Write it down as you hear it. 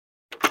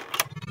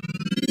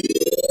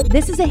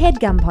This is a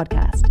HeadGum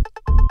podcast.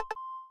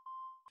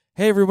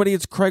 Hey everybody,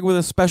 it's Craig with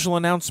a special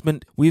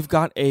announcement. We've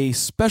got a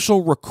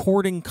special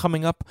recording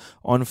coming up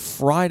on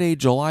Friday,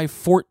 July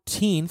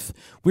 14th.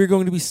 We're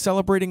going to be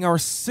celebrating our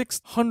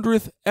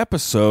 600th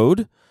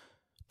episode,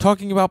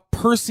 talking about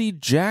Percy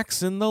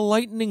Jackson, the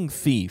Lightning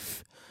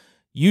Thief.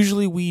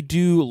 Usually we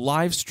do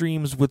live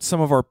streams with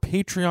some of our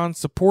Patreon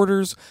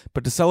supporters,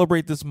 but to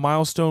celebrate this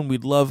milestone,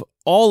 we'd love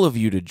all of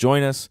you to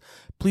join us.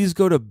 Please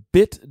go to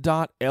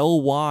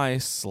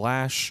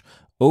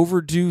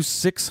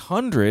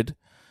bit.ly/overdue600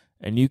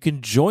 and you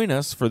can join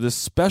us for this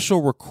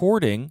special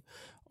recording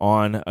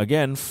on,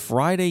 again,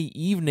 Friday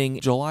evening,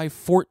 July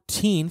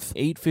 14th,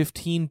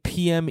 8:15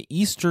 p.m.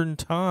 Eastern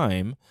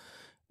Time,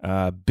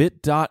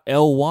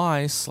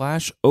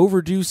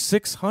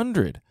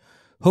 bit.ly/overdue600.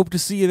 Hope to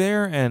see you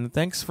there, and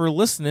thanks for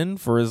listening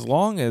for as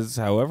long as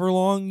however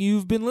long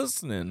you've been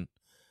listening.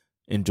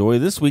 Enjoy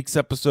this week's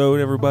episode,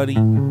 everybody.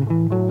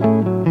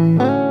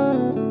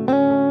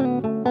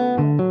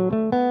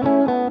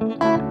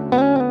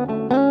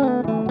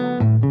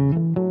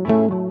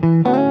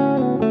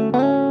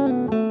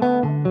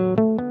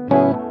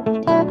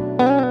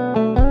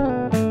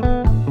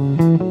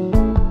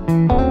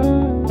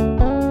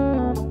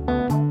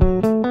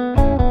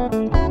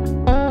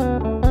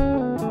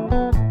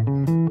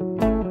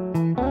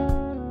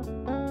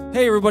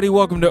 Everybody,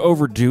 welcome to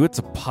Overdue. It's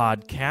a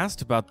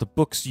podcast about the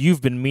books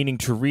you've been meaning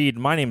to read.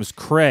 My name is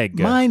Craig.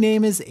 My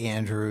name is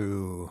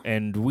Andrew.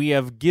 And we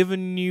have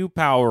given you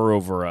power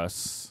over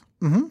us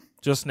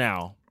just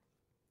now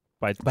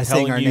by telling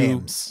saying our you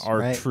names, our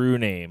right? true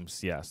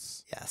names.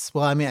 Yes. Yes.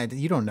 Well, I mean,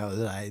 you don't know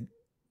that I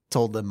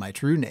told them my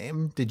true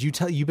name. Did you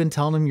you've been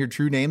telling them your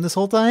true name this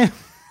whole time?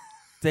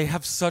 They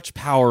have such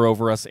power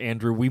over us,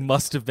 Andrew. We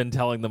must have been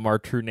telling them our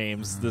true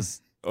names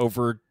this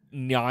over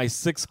nigh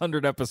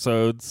 600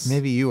 episodes.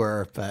 Maybe you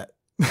were, but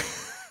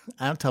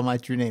I don't tell my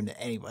true name to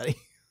anybody.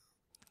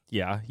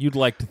 Yeah, you'd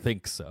like to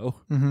think so.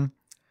 Mm-hmm.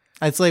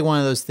 It's like one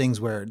of those things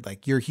where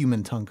like your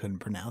human tongue couldn't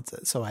pronounce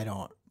it, so I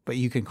don't. But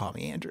you can call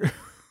me Andrew.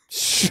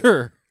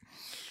 Sure.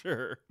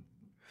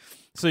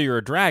 So you're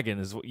a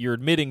dragon, you're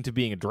admitting to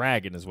being a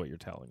dragon is what you're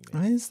telling me.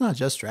 I mean, it's not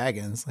just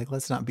dragons. Like,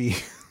 let's not be.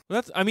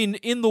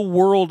 In the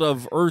world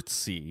of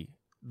Earthsea,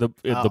 the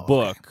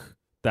book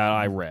that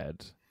I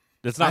read.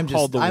 It's not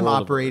called the world I'm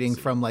of operating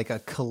Earthsea. from like a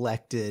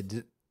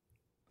collected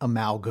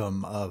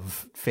amalgam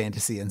of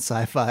fantasy and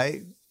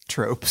sci-fi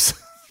tropes,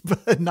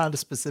 but not a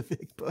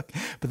specific book.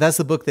 But that's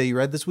the book that you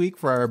read this week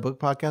for our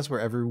book podcast, where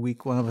every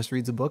week one of us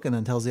reads a book and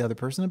then tells the other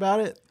person about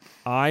it.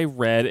 I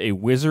read A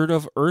Wizard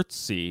of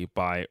Earthsea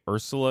by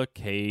Ursula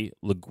K.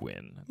 Le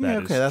Guin.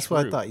 That's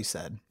what I thought you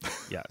said.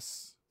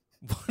 Yes.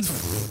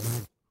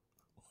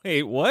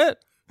 Wait, what?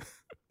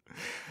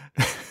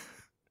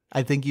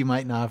 I think you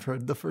might not have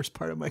heard the first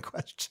part of my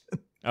question.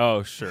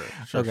 Oh, sure.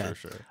 Okay.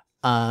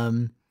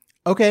 Sure.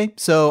 Okay,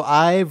 so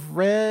I've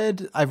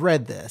read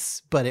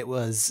this, but it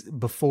was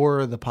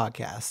before the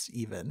podcast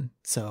even.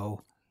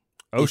 So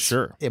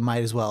sure. It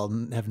might as well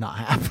have not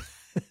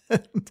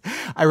happened.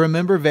 I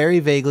remember very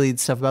vaguely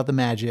stuff about the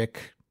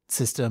magic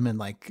system and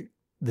like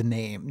the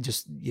name,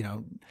 just,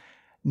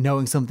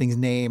 knowing something's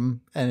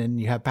name, and then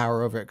you have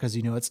power over it because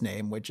you know its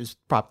name, which is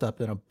propped up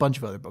in a bunch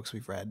of other books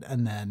we've read.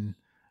 And then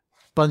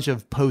bunch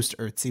of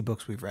post-Earthsea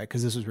books we've read,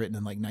 because this was written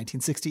in like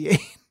 1968.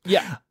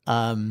 Yeah.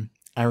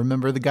 I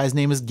remember the guy's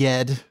name is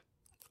Ged.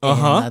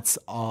 That's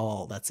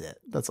it.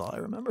 That's all I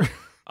remember.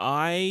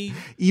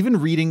 Even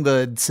reading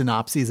the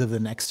synopses of the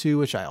next two,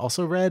 which I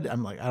also read,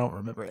 I'm like, I don't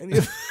remember any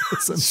of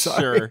this. I'm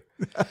sorry. Sure.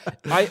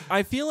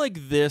 I feel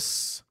like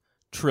this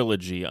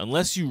trilogy,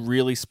 unless you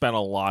really spent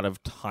a lot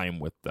of time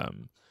with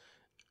them,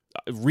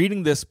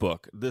 reading this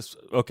book,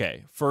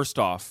 first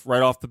off,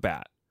 right off the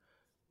bat,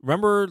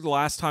 remember the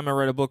last time I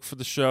read a book for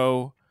the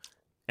show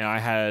and I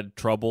had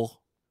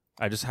trouble?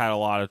 I just had a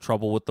lot of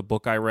trouble with the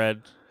book I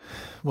read.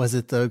 Was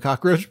it the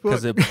cockroach book?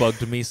 Because it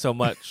bugged me so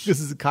much. This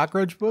is a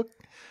cockroach book?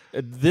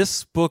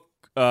 This book,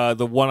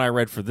 the one I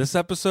read for this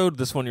episode,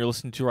 this one you're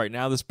listening to right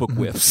now, this book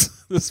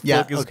whiffs. This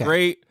book is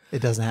great.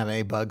 It doesn't have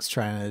any bugs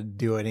trying to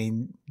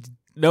do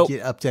Nope.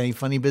 Get up to any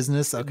funny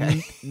business?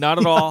 Okay. Not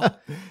at all.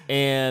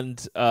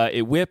 And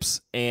it whips,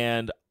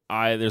 and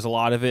there's a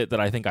lot of it that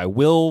I think I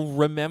will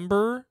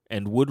remember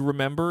and would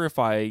remember if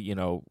I,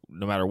 no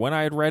matter when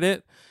I had read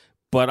it.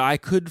 But I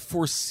could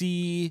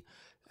foresee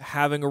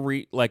having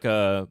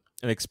an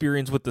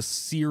experience with the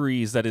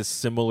series that is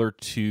similar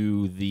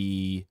to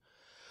the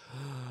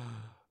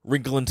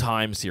Wrinkle in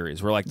Time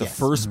series, where like the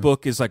first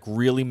book is like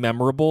really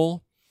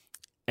memorable,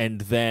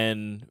 and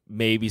then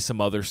maybe some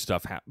other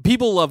stuff happens.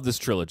 People love this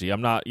trilogy.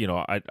 I'm not,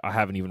 I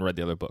haven't even read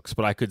the other books,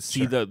 but I could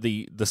see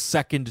the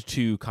second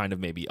two kind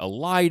of maybe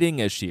eliding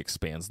as she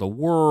expands the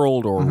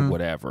world or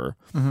whatever.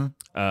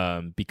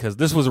 Because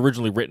this was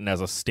originally written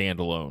as a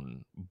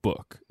standalone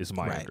book, is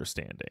my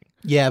understanding.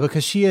 Yeah,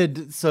 because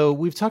so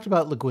we've talked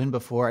about Le Guin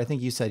before. I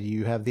think you said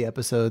you have the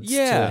episodes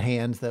to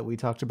hand that we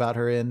talked about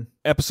her in.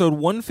 Episode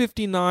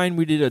 159,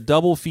 we did a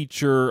double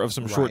feature of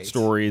some short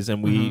stories,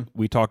 and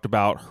we talked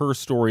about her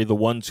story, The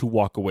Ones Who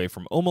Walk Away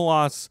from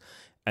Omelas,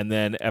 And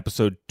then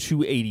episode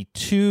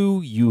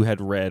 282, you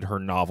had read her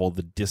novel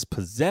The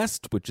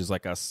Dispossessed, which is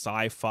like a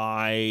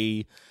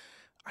sci-fi,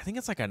 I think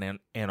it's like an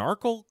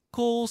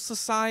anarchical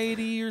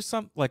society or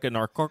something, like an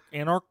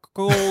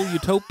anarchical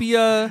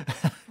utopia.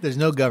 There's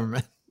no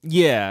government.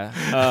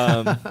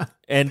 Yeah.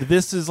 And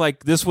this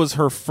was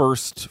her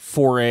first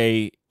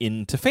foray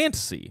into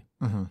fantasy.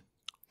 Mm-hmm.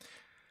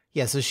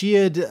 Yeah, so she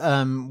had,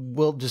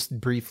 we'll just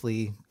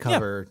briefly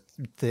cover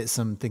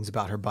some things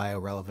about her bio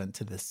relevant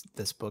to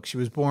this book. She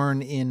was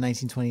born in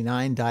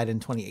 1929, died in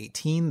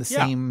 2018,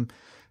 the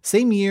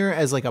same year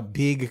as like a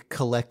big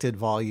collected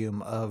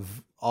volume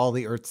of all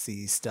the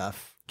Earthsea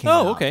stuff came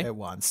out at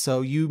once.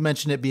 So you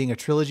mentioned it being a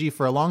trilogy.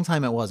 For a long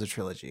time, it was a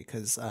trilogy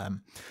because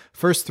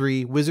first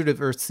three, Wizard of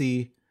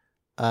Earthsea,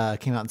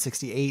 came out in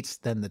 1968.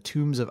 Then The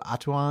Tombs of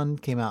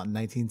Atuan came out in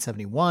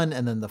 1971.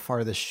 And then The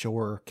Farthest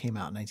Shore came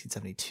out in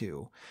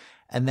 1972.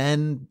 And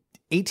then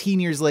 18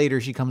 years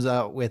later, she comes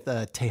out with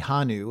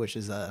Tehanu, which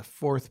is a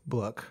fourth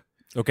book.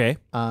 Okay.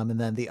 And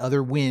then The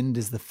Other Wind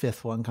is the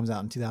fifth one, comes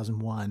out in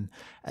 2001.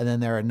 And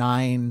then there are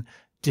 9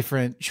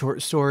 different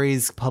short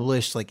stories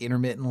published like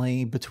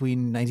intermittently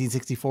between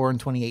 1964 and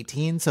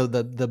 2018. So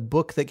the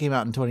book that came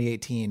out in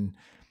 2018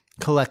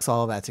 collects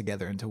all of that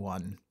together into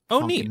one.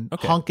 Neat.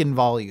 Okay. Honkin'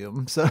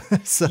 volume. So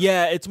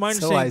yeah, it's my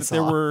understanding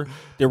that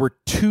there were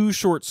 2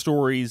 short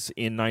stories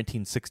in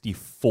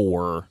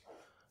 1964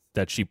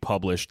 that she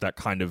published that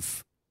kind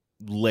of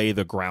lay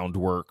the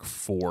groundwork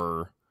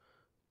for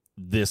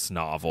this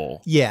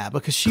novel. Yeah,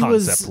 because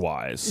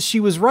she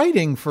was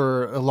writing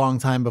for a long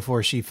time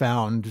before she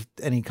found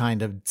any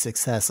kind of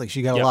success. Like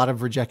she got a lot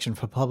of rejection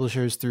from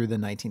publishers through the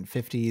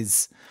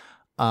 1950s.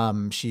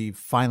 She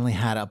finally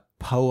had a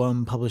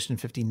poem published in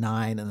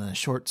 1959 and then a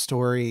short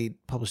story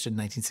published in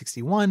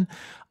 1961.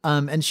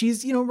 And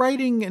she's,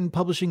 writing and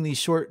publishing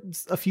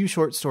a few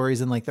short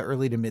stories in like the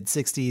early to mid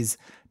 60s.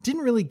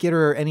 Didn't really get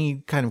her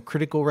any kind of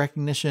critical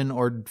recognition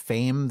or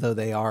fame, though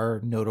they are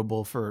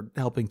notable for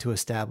helping to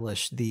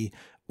establish the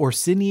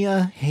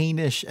Orsina,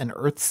 Hainish, and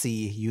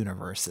Earthsea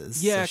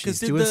universes. Yeah, because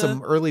she's doing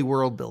some early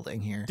world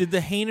building here. Did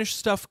the Hainish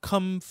stuff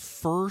come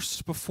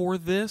first before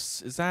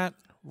this? Is that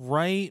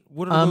right?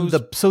 What are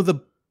those? So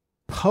the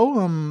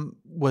poem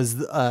was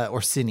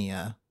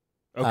Orsinia.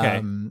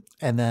 Okay.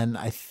 And then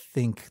I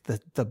think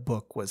that the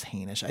book was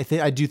Hainish.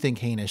 I do think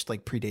Hainish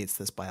like predates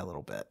this by a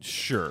little bit.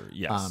 Sure.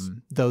 Yes.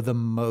 Though the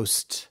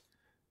most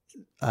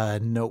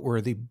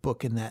noteworthy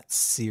book in that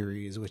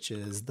series, which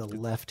is The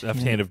Left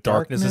Hand of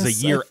Darkness, is a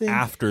year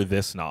after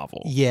this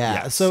novel.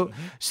 Yeah. Yes.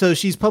 So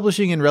she's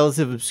publishing in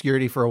relative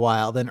obscurity for a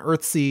while. Then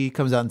Earthsea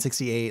comes out in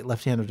 1968.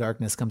 Left Hand of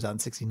Darkness comes out in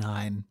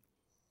 1969.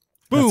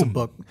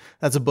 Boom.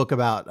 That's a book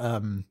about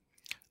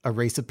a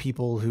race of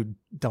people who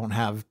don't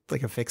have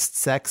like a fixed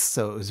sex,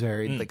 so it was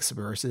very like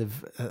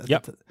subversive.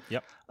 Yep.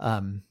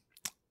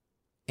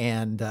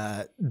 And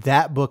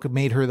that book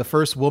made her the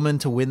first woman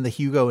to win the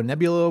Hugo and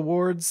Nebula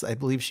Awards. I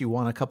believe she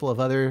won a couple of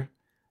other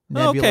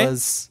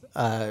Nebulas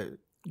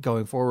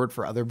going forward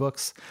for other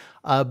books.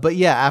 But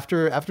yeah,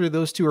 after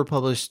those 2 were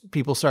published,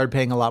 people started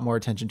paying a lot more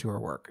attention to her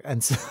work,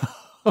 and so.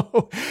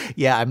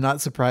 Yeah, I'm not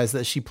surprised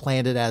that she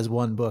planned it as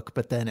one book,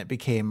 but then it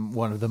became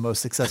one of the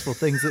most successful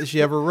things that she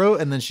ever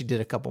wrote, and then she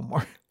did a couple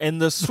more. And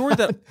the story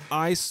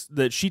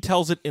that she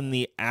tells it in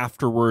the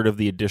afterword of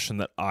the edition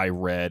that I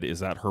read is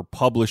that her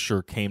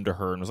publisher came to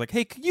her and was like,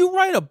 "Hey, could you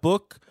write a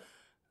book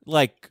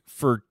like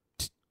for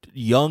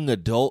young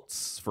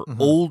adults, for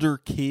older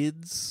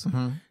kids?"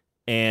 Mm-hmm.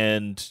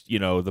 And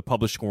the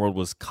publishing world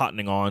was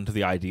cottoning on to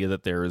the idea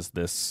that there is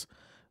this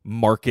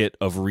market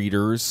of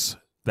readers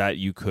that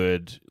you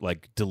could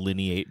like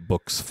delineate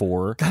books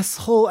for. It's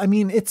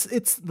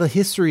the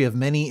history of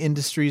many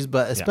industries,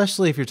 but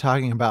especially if you're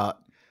talking about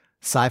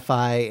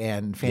sci-fi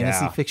and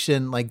fantasy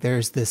fiction, like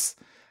there's this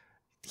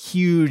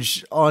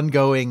huge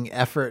ongoing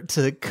effort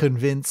to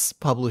convince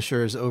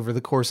publishers over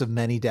the course of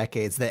many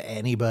decades that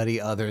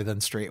anybody other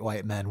than straight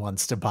white men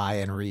wants to buy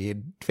and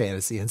read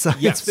fantasy and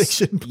science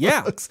fiction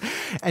books.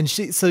 And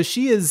she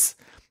is,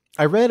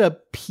 I read a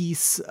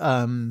piece,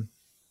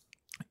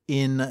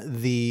 in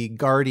The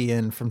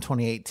Guardian from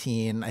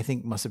 2018, I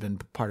think must have been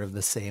part of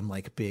the same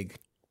like big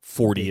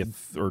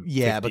 40th or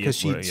 50th, because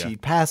she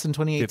passed in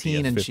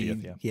 2018 and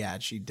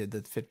 50th, she did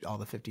all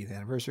the 50th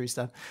anniversary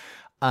stuff.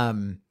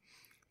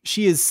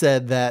 She has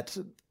said that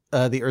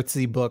the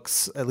Earthsea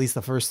books, at least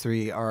the first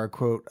 3, are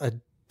quote a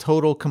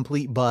total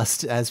complete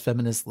bust as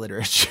feminist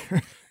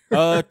literature.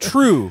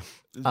 True.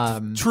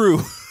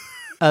 True.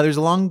 There's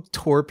a long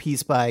tour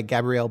piece by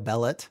Gabrielle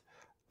Bellet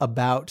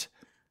about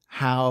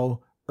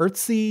how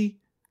Earthsea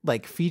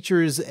like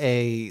features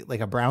a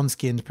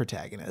brown-skinned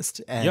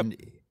protagonist and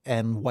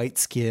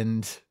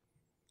white-skinned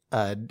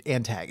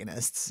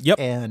antagonists.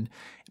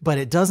 But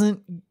it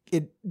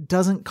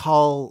doesn't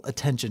call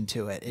attention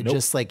to it. It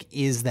just like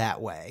is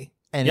that way.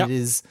 And it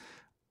is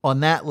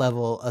on that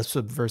level a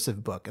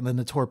subversive book. And then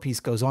the tour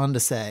piece goes on to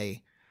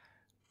say,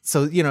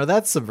 so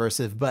that's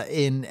subversive, but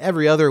in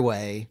every other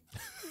way,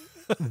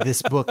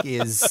 this book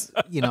is,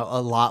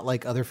 a lot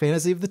like other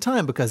fantasy of the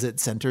time because it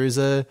centers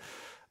a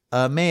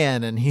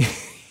man and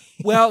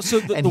Well, so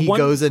and he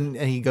goes and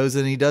he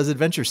does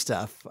adventure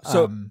stuff.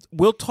 So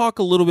we'll talk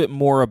a little bit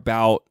more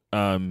about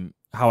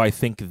how I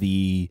think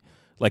the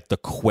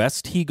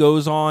quest he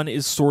goes on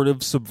is sort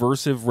of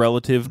subversive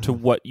relative to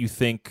what you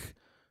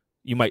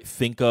might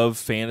think of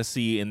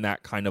fantasy in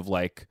that kind of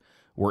like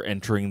we're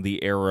entering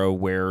the era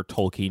where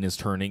Tolkien is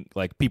turning,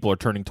 like people are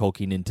turning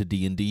Tolkien into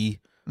D&D.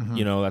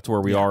 You know, that's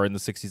where we are in the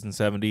 60s and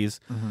 70s.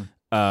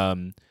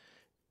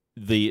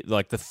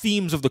 The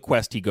themes of the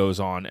quest he goes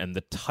on and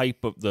the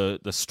type of the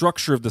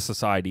structure of the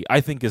society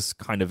I think is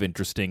kind of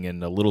interesting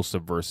and a little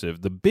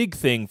subversive. The big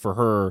thing for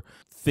her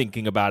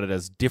thinking about it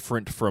as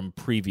different from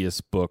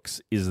previous books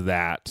is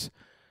that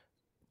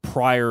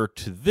prior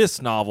to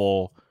this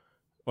novel,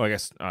 well, I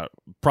guess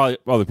probably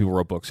other people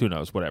wrote books, who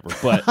knows, whatever.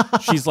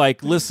 But she's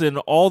like, listen,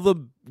 all the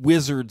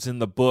wizards in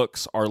the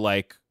books are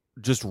like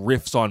just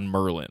riffs on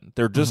Merlin.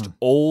 They're just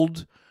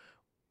old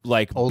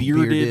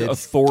bearded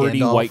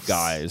authority Gandalfs. White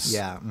guys.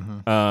 Yeah.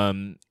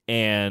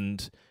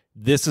 And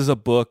this is a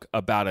book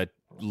about a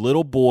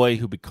little boy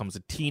who becomes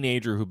a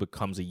teenager, who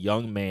becomes a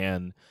young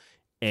man,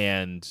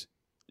 and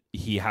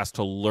he has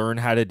to learn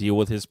how to deal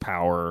with his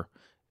power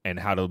and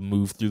how to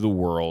move through the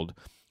world,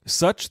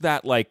 such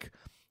that like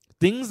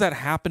things that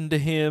happen to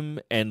him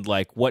and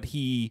like what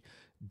he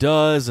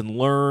does and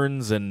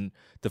learns and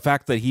the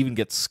fact that he even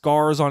gets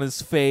scars on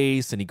his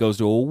face and he goes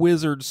to a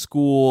wizard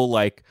school,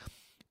 like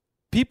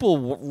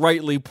people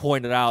rightly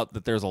pointed out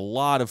that there's a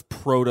lot of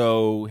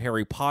proto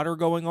Harry Potter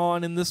going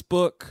on in this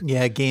book.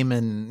 Yeah,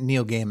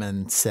 Neil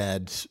Gaiman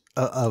said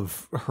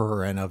of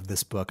her and of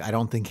this book, I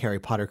don't think Harry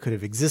Potter could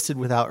have existed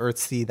without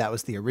Earthsea. That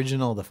was the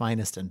original, the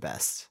finest and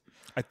best.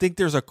 I think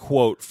there's a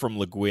quote from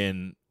Le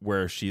Guin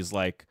where she's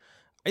like,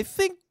 I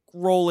think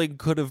Rowling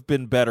could have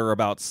been better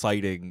about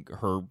citing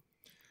her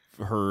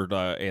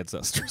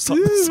ancestors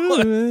on this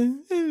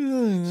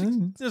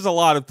one. There's a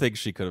lot of things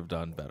she could have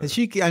done better.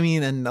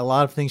 And a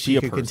lot of things she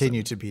could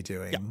continue to be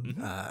doing.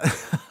 Yeah.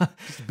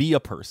 Just be a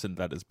person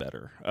that is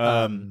better.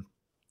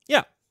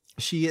 Yeah.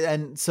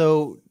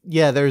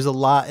 There's a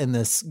lot in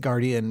this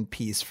Guardian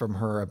piece from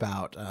her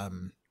about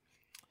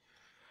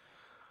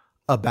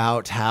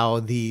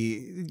how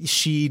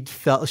she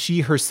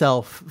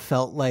herself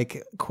felt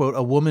like, quote,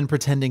 a woman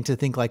pretending to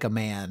think like a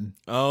man.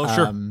 Oh,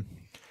 sure.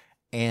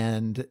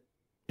 And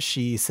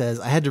she says,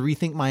 I had to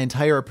rethink my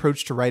entire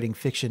approach to writing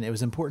fiction. It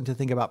was important to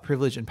think about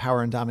privilege and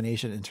power and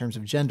domination in terms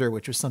of gender,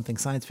 which was something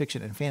science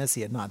fiction and fantasy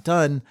had not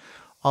done.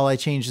 All I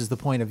changed is the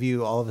point of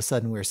view. All of a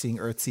sudden, we're seeing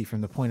Earthsea from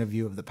the point of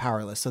view of the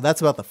powerless. So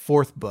that's about the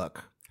fourth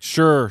book.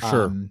 Sure.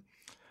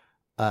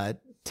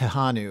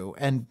 Tehanu.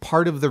 And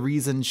part of the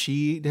reason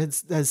she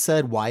has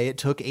said why it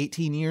took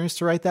 18 years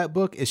to write that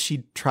book is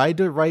she tried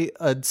to write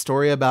a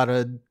story about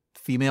a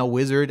female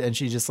wizard and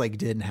she just like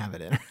didn't have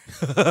it in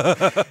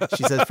her.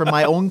 She says, from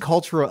my own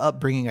cultural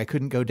upbringing, I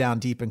couldn't go down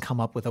deep and come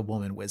up with a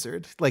woman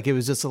wizard. Like it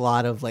was just a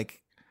lot of like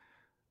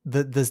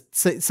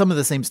some of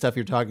the same stuff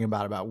you're talking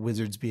about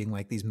wizards being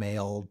like these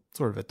male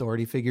sort of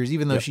authority figures,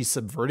 even though she's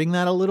subverting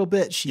that a little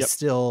bit. She's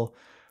still,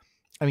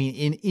 I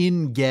mean,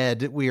 in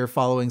Ged, we are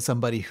following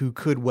somebody who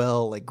could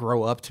well like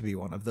grow up to be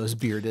one of those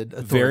bearded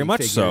authority very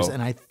much figures. so.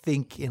 And I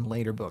think in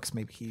later books,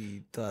 maybe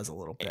he does a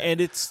little bit. And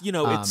it's,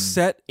 it's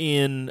set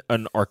in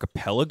an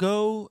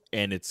archipelago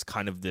and it's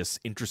kind of this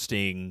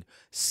interesting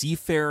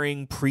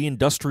seafaring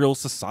pre-industrial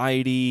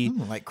society.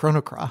 Like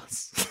Chrono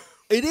Cross.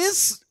 It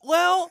is,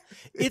 well,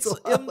 it's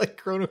a lot like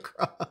Chrono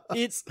Cross.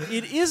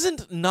 It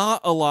isn't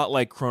not a lot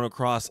like Chrono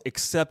Cross,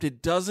 except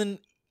it doesn't.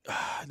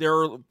 There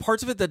are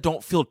parts of it that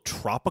don't feel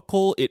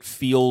tropical. It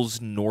feels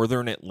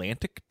northern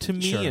Atlantic to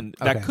me, and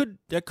that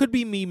could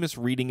be me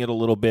misreading it a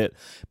little bit.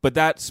 But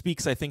that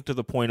speaks, I think, to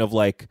the point of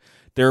like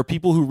there are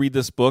people who read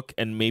this book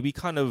and maybe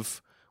kind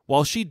of,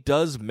 while she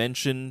does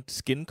mention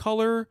skin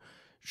color,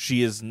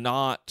 she is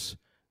not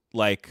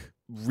like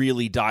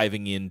really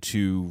diving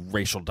into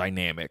racial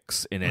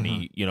dynamics in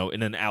any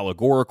in an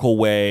allegorical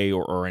way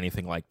or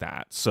anything like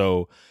that.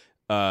 So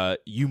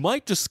you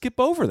might just skip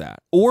over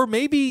that. Or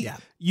maybe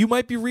you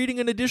might be reading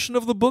an edition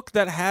of the book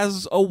that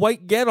has a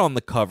white Ged on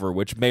the cover,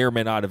 which may or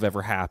may not have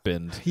ever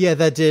happened. Yeah,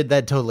 that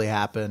totally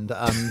happened.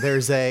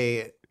 There's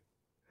a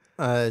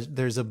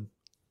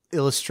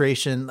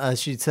illustration.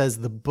 She says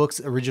the book's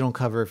original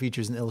cover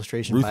features an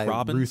illustration by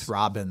Ruth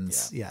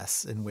Robbins. Yeah.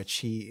 Yes, in which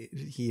he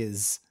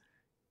is,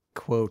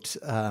 quote,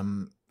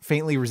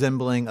 faintly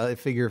resembling a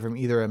figure from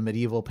either a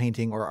medieval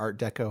painting or Art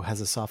Deco, has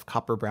a soft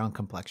copper brown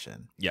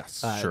complexion.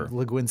 Yes, sure.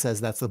 Le Guin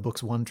says that's the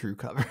book's one true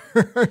cover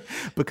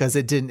because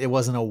it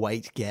wasn't a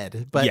white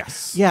Ged. But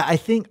yeah, I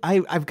think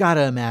I've got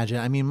to imagine.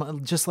 I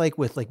mean, just like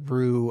with like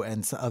Brew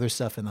and some other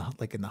stuff in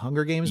the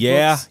Hunger Games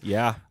books.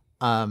 Yeah.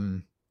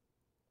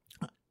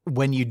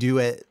 When you do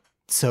it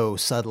so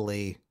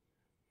subtly,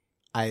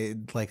 I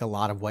like a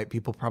lot of white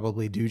people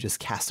probably do just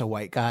cast a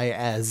white guy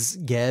as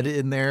Ged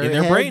in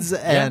their brains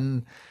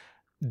and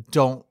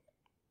don't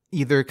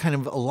either kind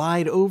of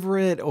elide over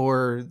it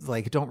or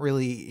like don't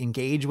really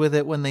engage with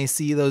it when they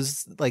see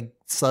those like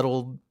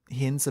subtle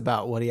hints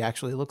about what he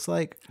actually looks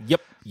like.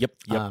 Yep.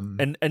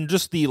 And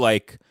just the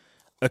like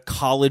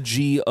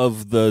ecology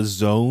of the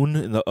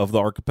zone of the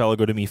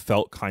archipelago to me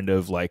felt kind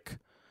of like,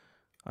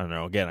 I don't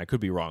know, again, I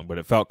could be wrong, but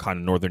it felt kind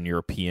of Northern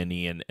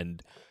European-y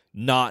and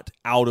not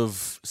out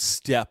of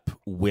step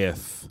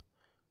with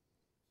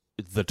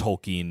the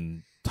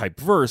Tolkien type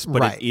verse,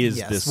 but right. it is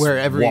yes. this where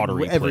every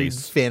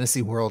place.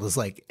 fantasy world is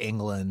like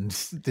England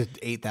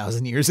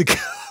 8,000 years ago.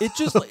 It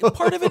just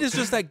part of it is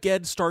just that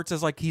Ged starts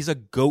as like he's a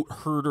goat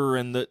herder,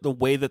 and the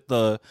way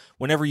that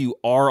whenever you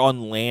are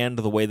on land,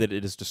 the way that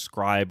it is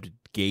described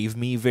gave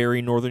me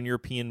very Northern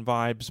European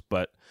vibes.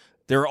 But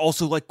there are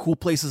also like cool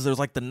places. There's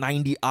like the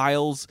 90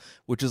 Isles,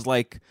 which is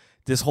like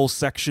this whole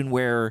section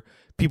where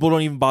people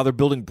don't even bother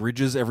building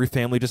bridges. Every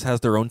family just has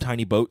their own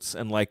tiny boats,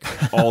 and like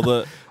all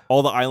the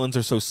islands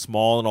are so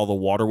small, and all the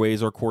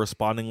waterways are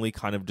correspondingly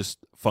kind of just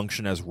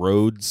function as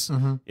roads.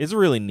 Mm-hmm. It's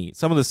really neat.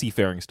 Some of the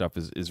seafaring stuff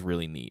is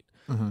really neat.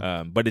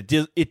 Mm-hmm. But it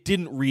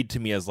didn't read to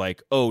me as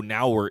like, oh,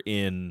 now we're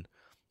in,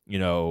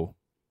 an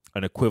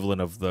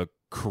equivalent of the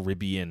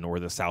Caribbean or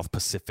the South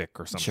Pacific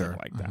or something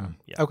like that. Mm-hmm.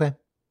 Yeah. Okay.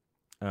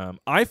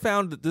 I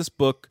found that this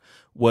book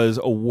was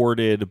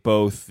awarded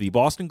both the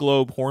Boston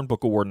Globe Horn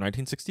Book Award in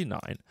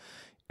 1969,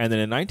 and then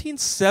in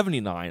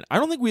 1979, I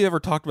don't think we ever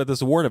talked about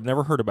this award. I've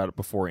never heard about it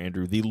before,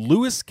 Andrew. The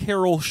Lewis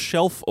Carroll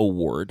Shelf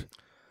Award.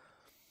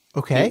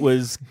 Okay. It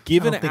was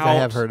given I don't think out. I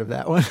have heard of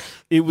that one.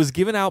 It was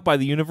given out by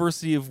the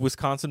University of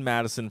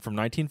Wisconsin-Madison from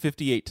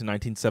 1958 to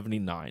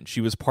 1979.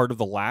 She was part of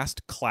the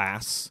last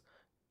class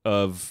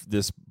of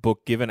this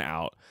book given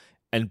out.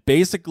 And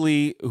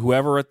basically,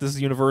 whoever at this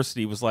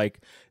university was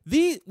like,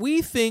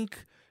 we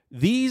think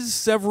these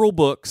several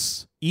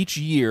books each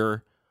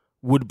year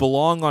would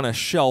belong on a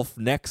shelf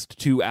next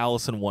to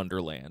Alice in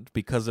Wonderland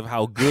because of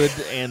how good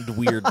and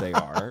weird they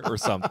are, or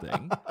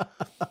something.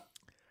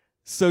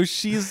 So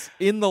she's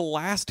in the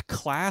last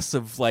class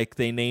of, like,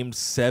 they named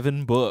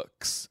 7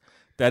 books.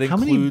 That How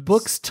includes, many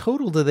books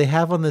total do they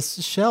have on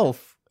this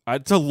shelf?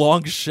 It's a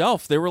long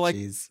shelf. They were like,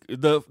 Jeez.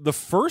 the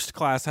first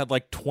class had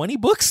like 20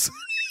 books.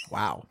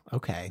 Wow.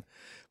 Okay.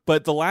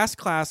 But the last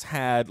class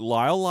had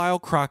Lyle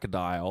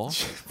Crocodile,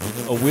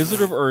 A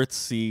Wizard of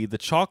Earthsea, The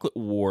Chocolate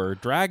War,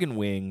 Dragon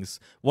Wings,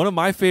 one of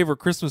my favorite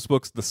Christmas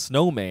books, The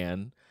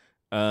Snowman.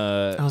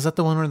 Oh, is that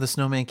the one where the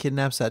snowman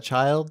kidnaps that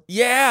child?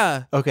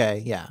 Yeah.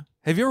 Okay, yeah.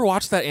 Have you ever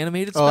watched that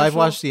animated special? Oh, I've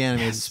watched the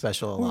animated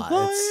special a lot.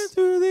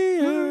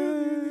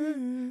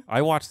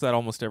 I watch that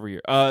almost every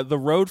year. The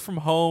Road from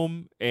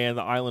Home and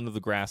The Island of the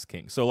Grass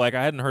King. So, like,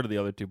 I hadn't heard of the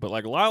other two, but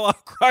like Lyle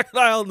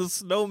Crocodile and The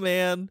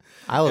Snowman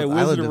and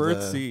Wizard of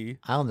Earthsea.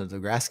 Island of the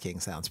Grass King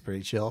sounds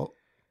pretty chill.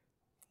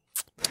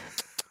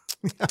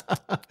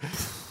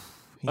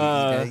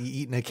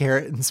 Eating a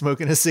carrot and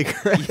smoking a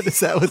cigarette. Is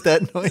that what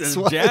that noise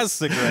was? Jazz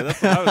cigarette.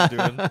 That's what I was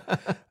doing.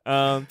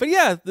 But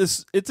yeah,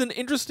 it's an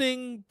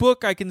interesting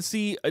book. I can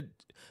see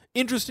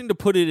interesting to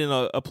put it in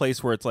a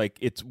place where it's like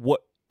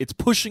it's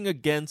pushing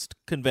against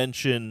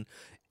convention,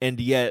 and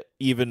yet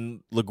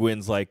even Le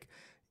Guin's like,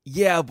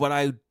 yeah, but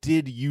I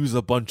did use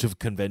a bunch of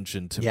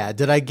convention to. Yeah,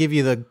 did I give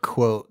you the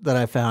quote that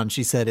I found?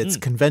 She said it's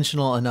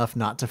conventional enough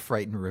not to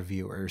frighten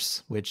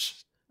reviewers,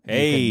 which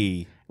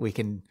we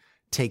can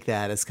take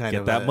that as kind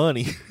of that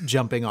money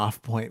jumping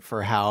off point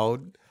for how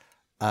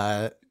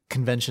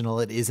conventional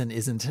it is and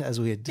isn't as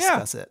we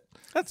discuss it.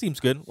 That seems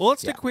good. Well,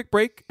 let's take a quick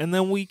break, and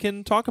then we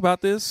can talk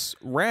about this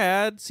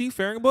rad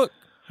seafaring book.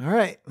 All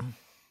right.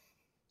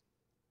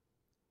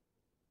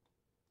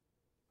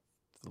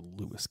 The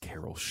Lewis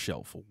Carroll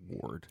Shelf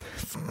Award.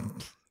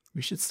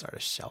 We should start a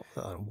shelf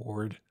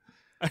award.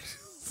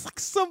 It's like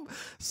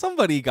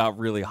somebody got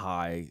really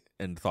high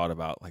and thought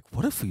about, like,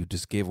 what if we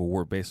just gave an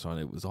award based on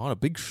it was on a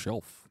big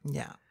shelf?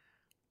 Yeah.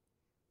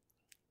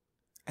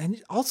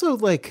 And also,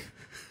 like,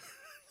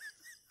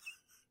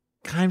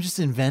 kind of just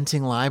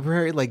inventing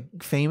library.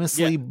 Like,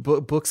 famously,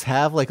 books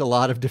have, like, a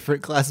lot of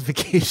different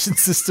classification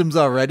systems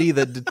already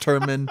that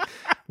determine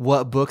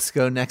what books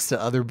go next to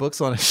other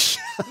books on a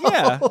shelf.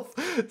 Yeah.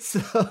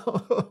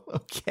 So,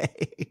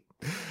 okay.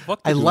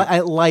 I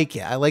like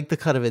it. I like the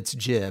cut of its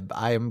jib.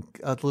 I am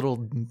a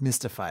little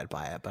mystified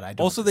by it, but I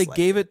don't. Also, they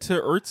gave it to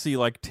Earthsea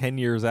like 10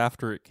 years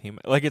after it came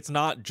out. Like, it's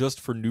not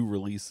just for new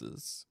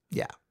releases.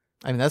 Yeah.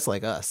 I mean, that's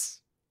like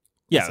us.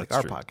 Yeah, that's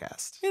like our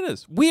podcast. It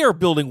is. We are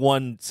building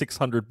one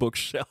 600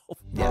 bookshelf.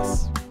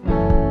 Yes.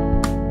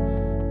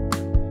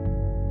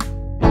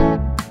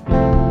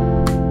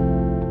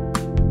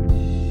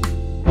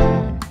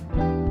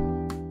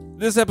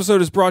 This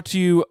episode is brought to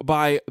you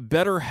by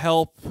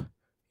BetterHelp.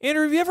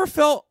 Andrew, have you ever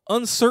felt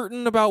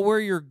uncertain about where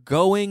you're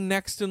going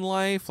next in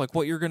life? Like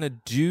what you're going to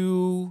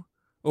do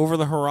over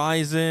the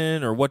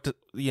horizon, or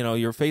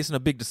you're facing a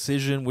big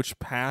decision, which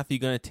path you're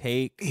going to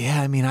take?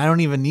 Yeah, I mean, I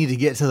don't even need to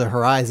get to the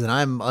horizon.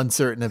 I'm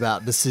uncertain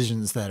about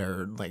decisions that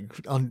are like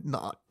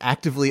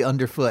actively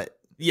underfoot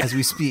as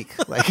we speak.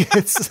 Like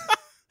it's...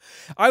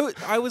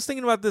 I was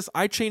thinking about this.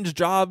 I changed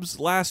jobs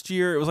last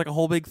year. It was like a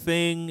whole big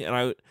thing,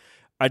 and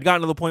I'd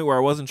gotten to the point where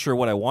I wasn't sure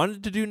what I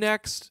wanted to do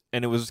next,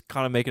 and it was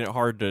kind of making it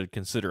hard to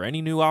consider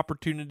any new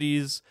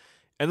opportunities.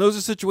 And those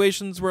are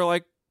situations where,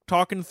 like,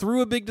 talking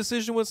through a big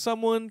decision with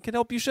someone can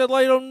help you shed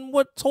light on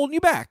what's holding you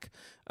back.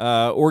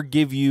 or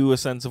give you a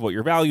sense of what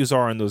your values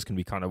are, and those can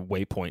be kind of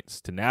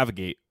waypoints to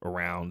navigate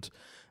around.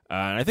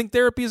 And I think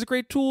therapy is a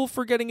great tool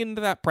for getting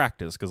into that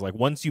practice, because like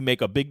once you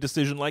make a big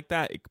decision like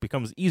that, it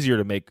becomes easier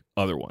to make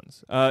other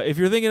ones. If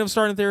you're thinking of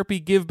starting therapy,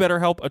 give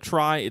BetterHelp a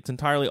try. It's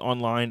entirely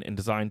online and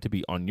designed to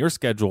be on your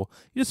schedule.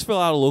 You just fill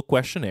out a little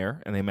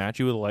questionnaire, and they match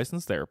you with a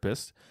licensed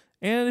therapist.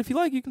 And if you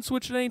like, you can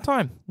switch at any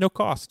time. No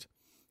cost.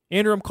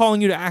 Andrew, I'm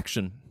calling you to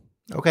action.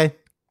 Okay,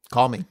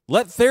 call me.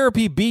 Let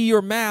therapy be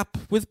your map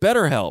with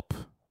BetterHelp.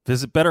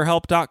 Visit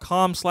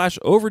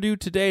BetterHelp.com/overdue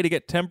today to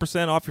get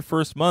 10% off your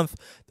first month.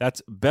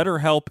 That's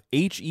BetterHelp,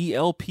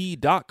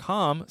 HELP.com/overdue.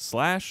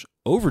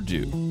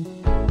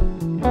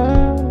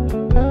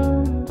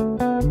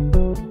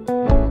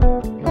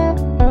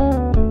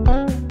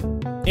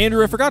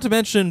 Andrew, I forgot to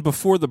mention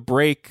before the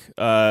break,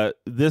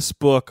 this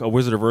book, A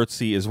Wizard of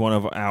Earthsea, is one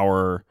of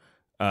our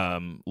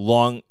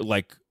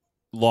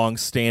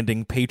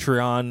long-standing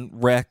Patreon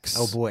recs.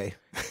 Oh boy,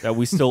 that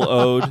we still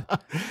owed.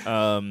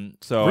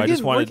 So I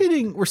just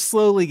wanted. We're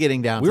slowly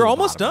getting down. We're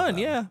almost done.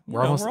 Yeah,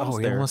 we're almost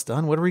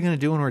done. What are we going to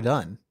do when we're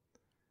done?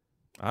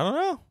 I don't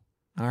know.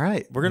 All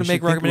right, we're going to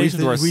make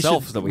recommendations to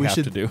ourselves that we have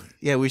to do.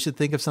 Yeah, we should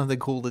think of something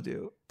cool to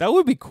do. That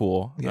would be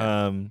cool.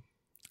 Yeah.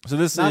 So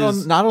this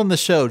is not on the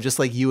show, just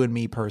like you and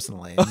me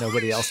personally.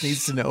 Nobody else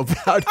needs to know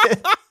about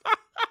it.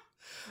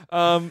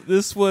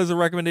 This was a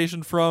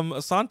recommendation from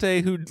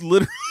Asante, who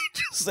literally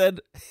just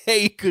said,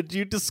 "Hey, could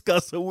you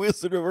discuss A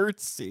Wizard of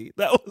Earthsea?"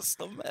 That was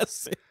the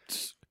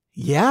message.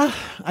 Yeah,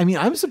 I mean,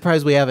 I'm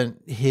surprised we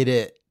haven't hit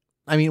it.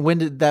 I mean, when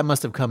did that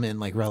must have come in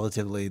like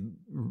relatively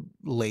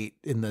late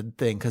in the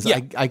thing? Because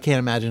I can't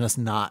imagine us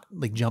not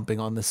like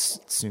jumping on this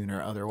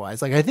sooner.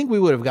 Otherwise, like I think we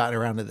would have gotten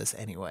around to this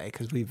anyway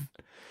because we've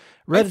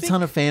read a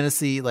ton of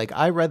fantasy. Like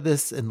I read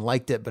this and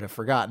liked it, but I've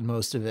forgotten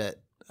most of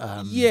it.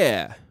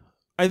 Yeah.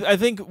 I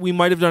think we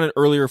might have done it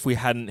earlier if we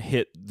hadn't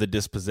hit the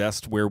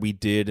Dispossessed where we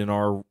did in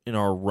our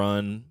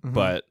run,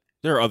 but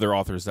there are other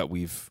authors that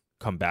we've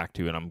come back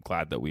to, and I'm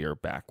glad that we are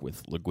back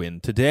with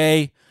Guin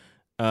today.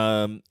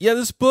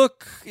 This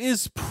book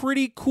is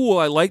pretty cool.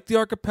 I like the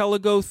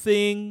archipelago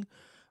thing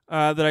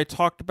that I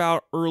talked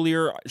about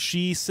earlier.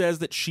 She says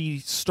that she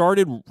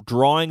started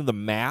drawing the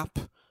map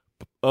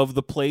of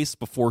the place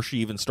before she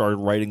even started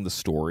writing the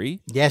story.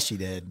 Yes, she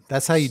did.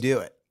 That's how you do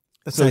it.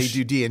 That's how you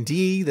do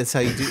D&D. That's how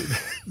you do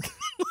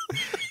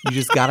You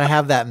just got to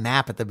have that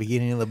map at the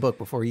beginning of the book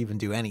before you even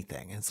do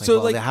anything. It's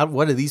like,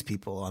 what do these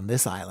people on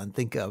this island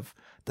think of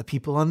the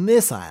people on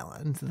this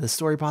island? The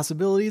story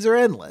possibilities are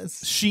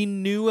endless. She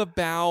knew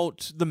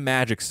about the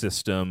magic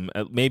system,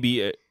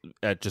 maybe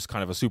at just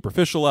kind of a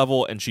superficial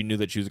level, and she knew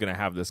that she was going to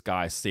have this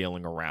guy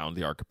sailing around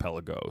the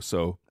archipelago.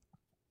 So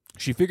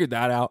she figured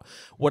that out.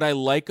 What I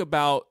like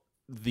about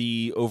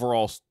the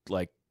overall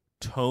like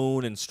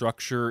tone and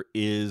structure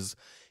is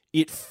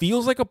it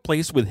feels like a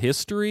place with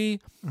history,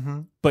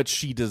 but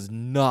she does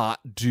not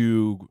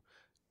do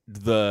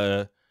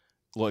the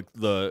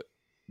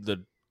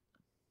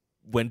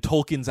when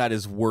Tolkien's at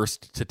his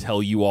worst to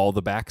tell you all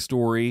the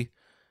backstory,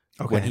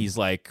 when he's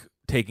like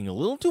taking a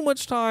little too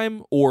much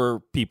time,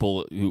 or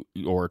people who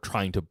are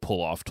trying to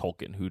pull off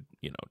Tolkien who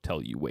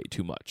tell you way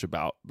too much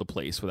about the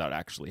place without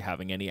actually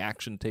having any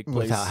action take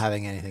place, without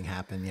having anything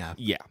happen.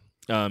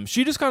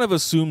 She just kind of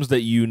assumes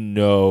that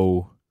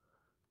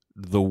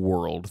the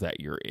world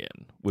that you're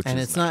in,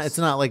 it's nice. It's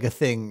not like a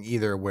thing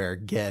either where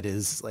Ged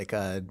is like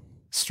a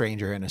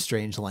stranger in a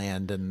strange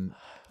land, and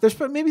there's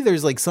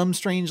like some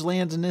strange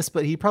land in this,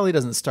 but he probably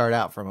doesn't start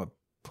out from a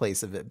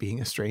place of it being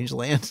a strange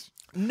land.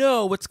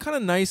 No, what's kind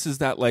of nice is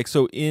that I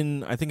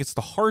think it's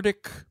the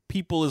Hardic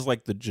people is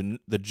like the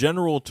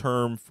general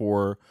term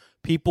for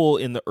people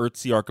in the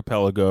Earthsea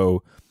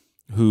archipelago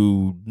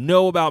who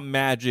know about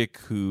magic,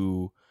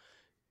 who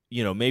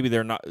maybe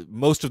they're not,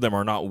 most of them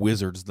are not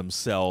wizards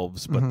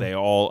themselves, but they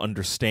all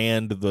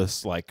understand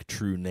this like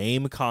true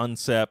name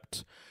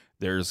concept.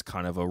 There's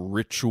kind of a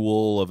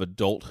ritual of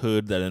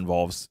adulthood that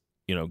involves,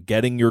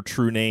 getting your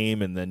true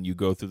name, and then you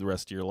go through the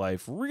rest of your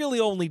life really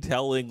only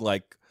telling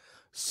like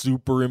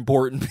super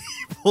important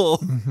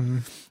people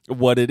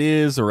what it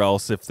is, or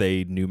else if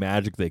they knew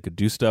magic, they could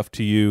do stuff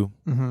to you.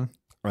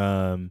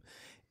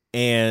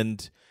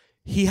 And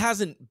he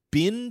hasn't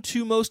been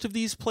to most of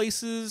these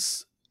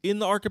places in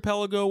the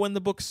archipelago when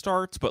the book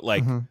starts, but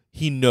like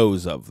he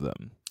knows of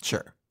them.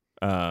 Sure.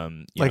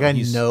 I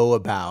know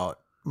about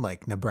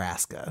like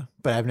Nebraska,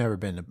 but I've never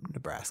been to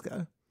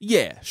Nebraska.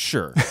 Yeah,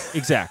 sure.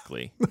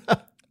 Exactly.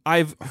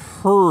 I've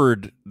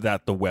heard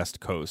that the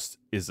West Coast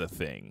is a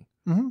thing.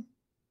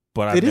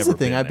 But it is a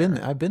thing. I've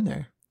been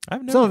there.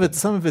 Some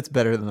of it's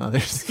better than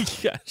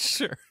others. Yeah,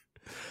 sure.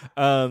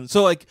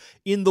 So like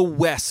in the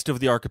west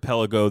of the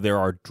archipelago, there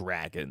are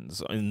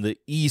dragons. In the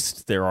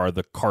east, there are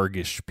the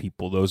Kargish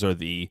people. Those are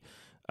the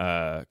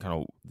kind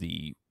of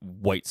the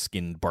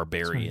white-skinned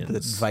barbarians. The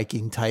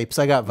Viking types.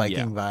 I got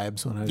Viking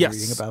vibes when I was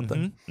reading about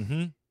them.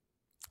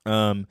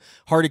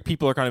 Hardic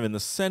people are kind of in the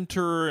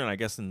center, and I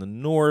guess in the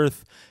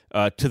north.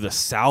 To the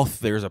south,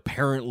 there's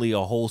apparently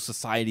a whole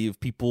society of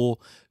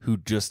people who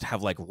just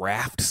have like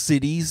raft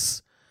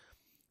cities.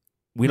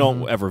 We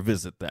don't ever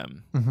visit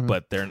them,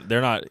 but they're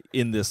not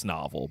in this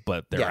novel,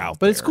 but they're out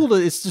there.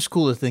 But it's just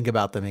cool to think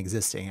about them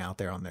existing out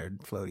there on their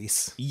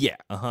floaties.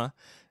 Yeah,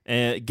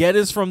 And Ged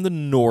is from the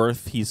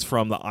north. He's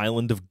from the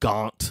island of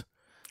Gaunt.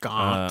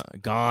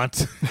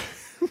 Gaunt.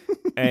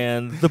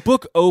 And the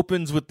book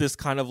opens with this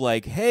kind of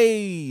like,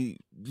 hey,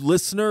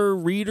 listener,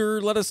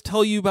 reader, let us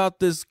tell you about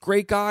this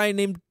great guy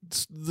named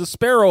the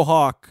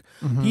Sparrowhawk.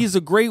 He's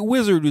a great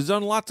wizard who's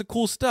done lots of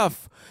cool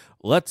stuff.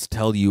 Let's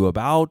tell you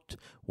about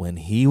when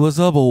he was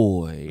a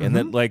boy. And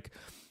then like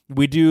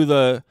we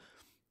do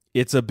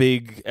it's a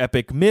big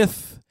epic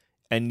myth,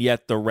 and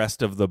yet the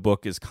rest of the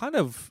book is kind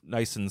of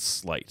nice and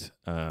slight,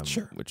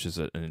 which is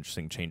an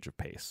interesting change of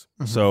pace.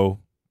 So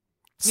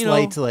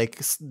slight, like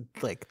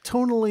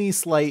tonally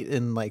slight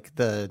in like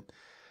the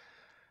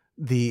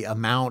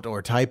amount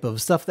or type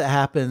of stuff that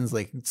happens,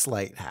 like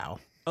slight how?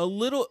 A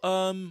little,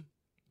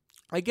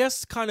 I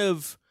guess kind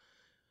of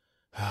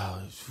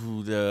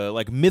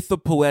like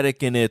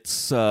mythopoetic in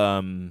its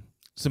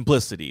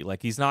simplicity.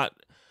 Like he's not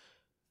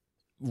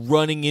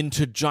running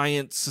into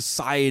giant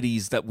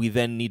societies that we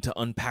then need to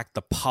unpack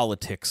the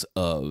politics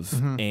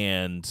of.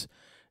 And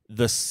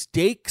the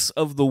stakes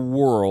of the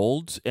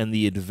world and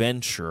the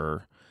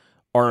adventure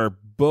are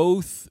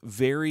both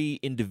very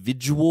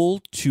individual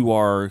to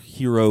our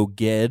hero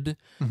Ged,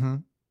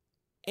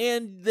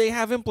 and they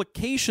have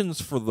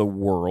implications for the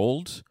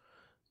world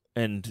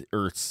and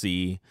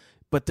Earthsea,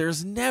 but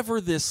there's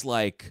never this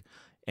like,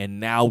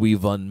 and now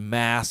we've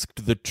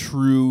unmasked the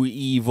true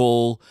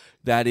evil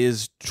that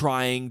is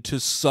trying to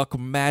suck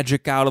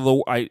magic out of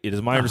the... It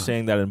is my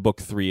understanding that in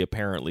book 3,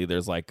 apparently,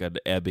 there's like an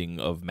ebbing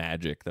of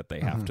magic that they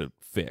have to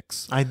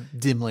fix. I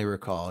dimly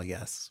recall,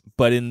 yes.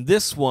 But in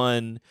this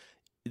one,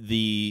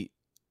 the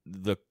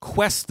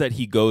quest that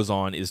he goes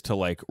on is to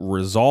like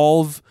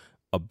resolve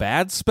a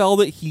bad spell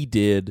that he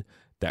did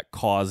that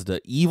caused an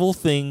evil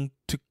thing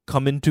to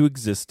come into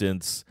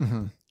existence.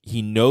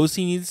 He knows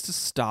he needs to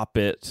stop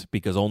it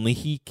because only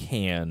he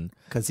can.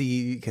 Because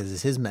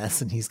it's his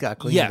mess and he's got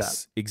cleaned up.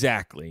 Yes,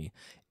 exactly.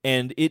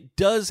 And it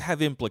does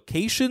have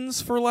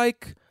implications for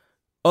like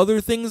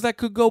other things that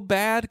could go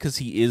bad because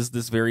he is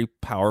this very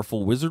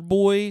powerful wizard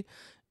boy,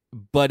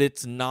 but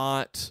it's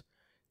not,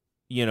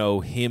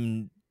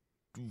 him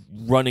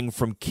running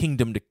from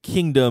kingdom to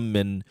kingdom,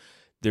 and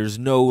there's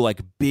no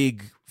like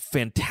big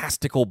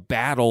fantastical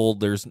battle.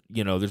 There's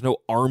no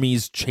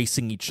armies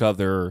chasing each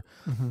other.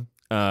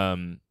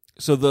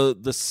 So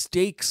the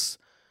stakes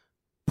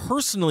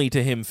personally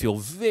to him feel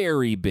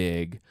very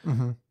big,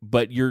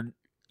 but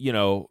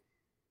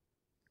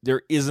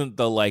there isn't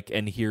the like,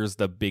 and here's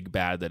the big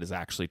bad that is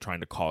actually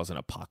trying to cause an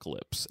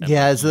apocalypse. And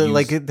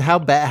how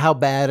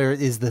bad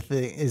is the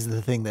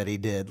thing that he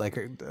did? Like,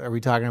 are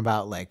we talking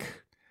about like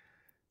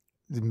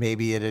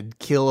maybe it'd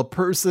kill a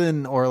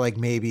person, or like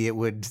maybe it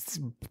would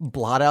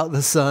blot out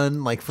the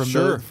sun? Like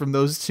from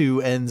those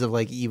two ends of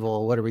like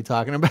evil, what are we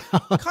talking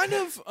about? Kind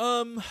of.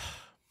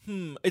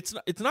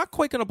 It's not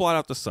quite going to blot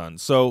out the sun.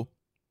 So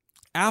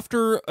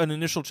after an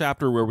initial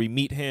chapter where we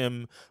meet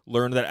him,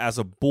 learn that as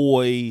a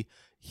boy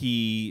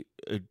he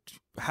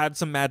had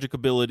some magic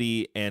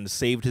ability and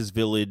saved his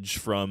village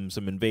from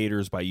some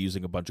invaders by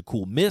using a bunch of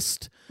cool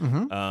mist.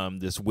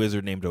 This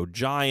wizard named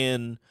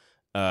O'Gian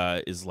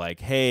is like,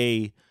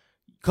 hey,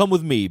 come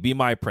with me, be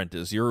my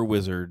apprentice. You're a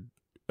wizard,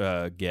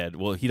 Ged.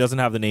 Well, he doesn't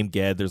have the name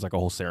Ged. There's like a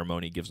whole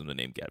ceremony gives him the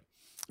name Ged.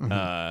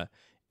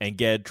 And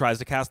Ged tries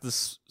to cast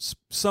this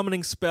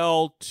summoning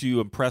spell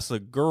to impress a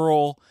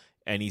girl,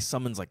 and he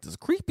summons like this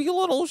creepy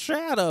little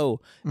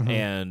shadow.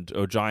 And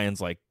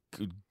O'Gian's like,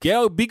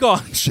 be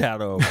gone,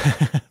 shadow.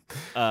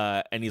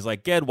 And he's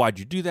like, Ged, why'd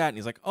you do that? And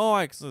he's like,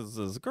 this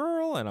is a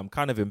girl, and I'm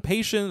kind of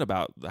impatient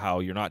about how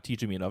you're not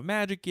teaching me enough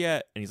magic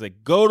yet. And he's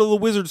like, go to the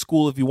wizard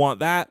school if you want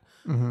that,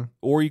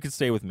 or you can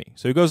stay with me.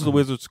 So he goes to the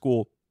wizard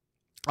school.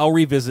 I'll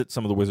revisit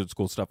some of the wizard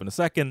school stuff in a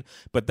second,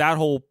 but that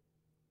whole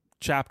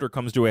chapter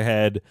comes to a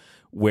head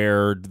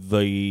where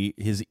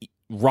his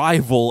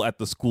rival at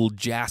the school,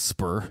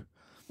 Jasper,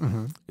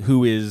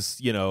 who is,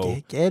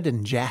 Ged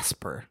and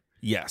Jasper.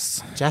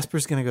 Yes.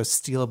 Jasper's going to go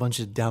steal a bunch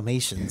of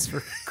Dalmatians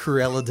for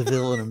Cruella de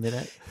Vil in a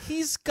minute.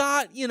 He's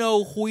got,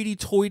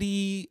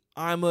 hoity-toity,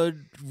 I'm a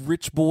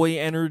rich boy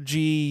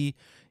energy,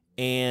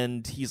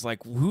 and he's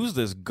like, who's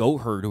this goat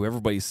herd who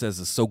everybody says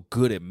is so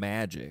good at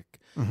magic?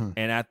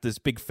 And at this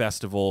big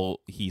festival,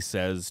 he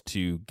says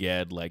to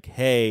Ged, like,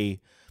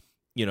 hey,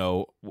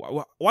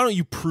 why don't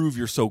you prove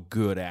you're so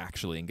good,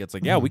 actually? And Ged's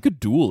like, yeah, we could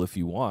duel if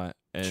you want.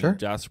 And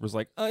Jasper's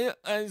like, oh, yeah.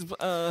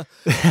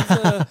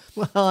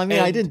 Well, I mean,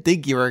 I didn't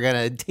think you were going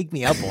to take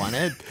me up on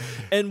it.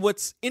 And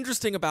what's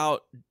interesting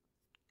about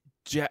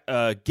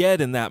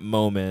Ged in that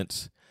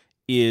moment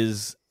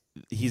is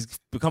he's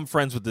become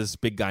friends with this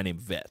big guy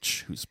named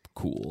Vetch, who's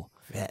cool.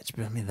 Vetch,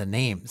 but I mean, the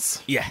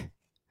names. Yeah.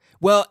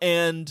 Well,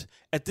 and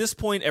at this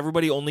point,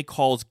 everybody only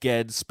calls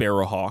Ged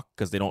Sparrowhawk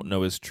because they don't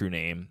know his true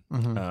name,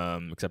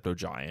 except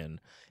O'Gian.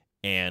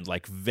 And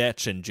like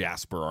Vetch and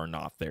Jasper are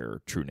not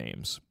their true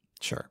names.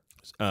 Sure.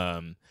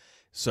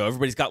 So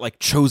everybody's got like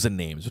chosen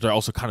names, which I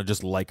also kind of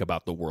just like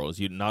about the world. Is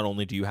you not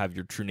only do you have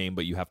your true name,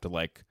 but you have to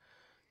like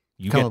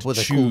You Come get up to with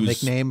choose, a cool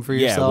nickname for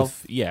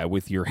yourself.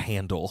 with your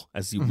handle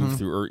as you move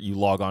through. You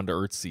log on to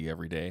Earthsea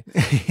every day.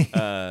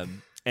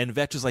 And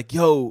Vetch is like,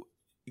 "Yo,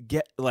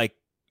 get like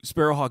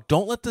Sparrowhawk.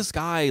 Don't let this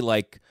guy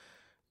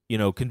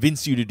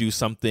convince you to do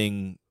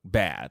something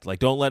bad. Like,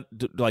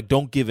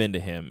 don't give in to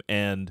him."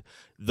 And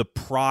the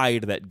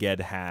pride that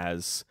Ged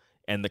has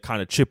and the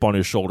kind of chip on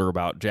his shoulder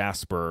about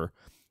Jasper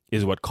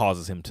is what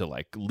causes him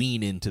to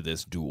lean into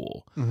this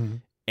duel.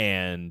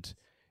 And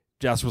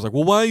Jasper's like,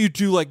 "Well, why don't you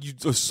do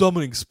a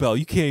summoning spell?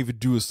 You can't even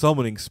do a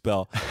summoning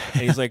spell."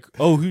 And he's like,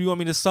 "Oh, who do you want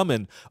me to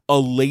summon? A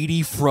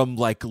lady from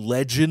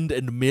legend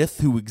and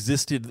myth who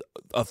existed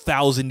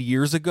 1,000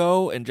 years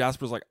ago?" And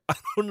Jasper's like, "I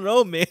don't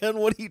know, man.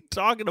 What are you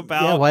talking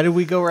about?" Yeah, why did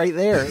we go right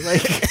there?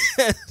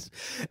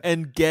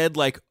 And Ged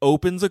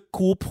opens a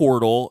cool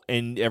portal,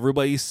 and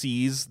everybody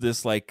sees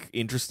this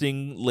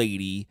interesting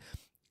lady,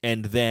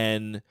 and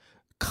then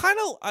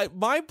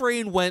my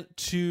brain went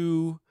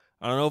to,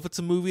 I don't know if it's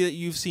a movie that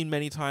you've seen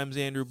many times,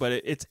 Andrew, but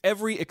it's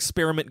every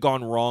experiment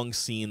gone wrong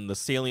scene. The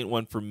salient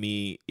one for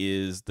me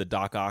is the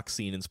Doc Ock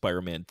scene in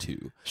Spider-Man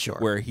 2. Sure.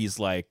 Where he's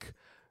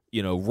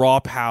raw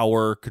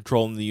power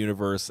controlling the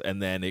universe, and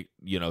then it,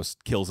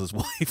 kills his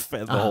wife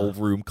and the whole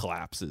room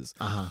collapses.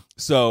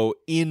 So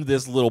in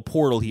this little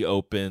portal he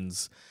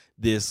opens,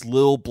 this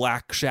little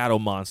black shadow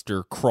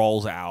monster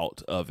crawls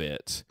out of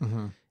it.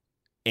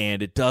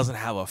 And it doesn't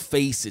have a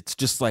face. It's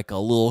just like a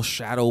little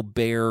shadow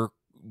bear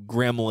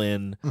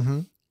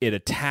gremlin. It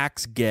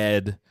attacks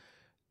Ged,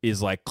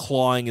 is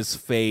clawing his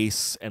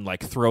face and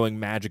throwing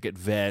magic at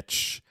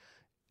Vetch,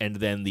 and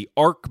then the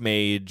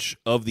Archmage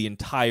of the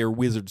entire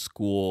wizard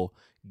school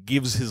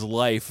gives his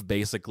life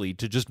basically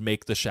to just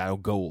make the shadow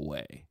go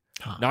away.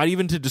 Not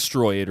even to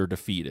destroy it or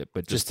defeat it,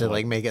 but just to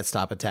make it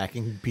stop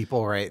attacking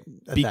people right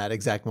at that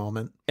exact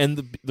moment.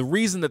 And the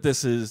reason that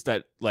this is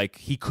that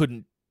he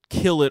couldn't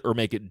kill it or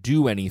make it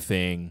do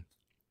anything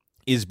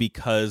is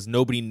because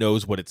nobody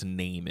knows what its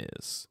name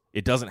is.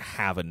 It doesn't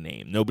have a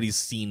name. Nobody's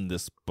seen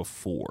this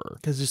before.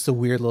 Because it's just a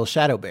weird little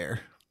shadow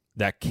bear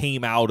that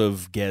came out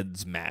of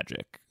Ged's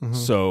magic.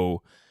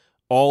 So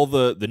all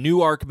the new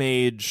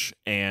Archmage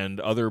and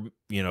other,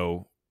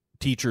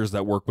 teachers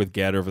that work with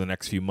Ged over the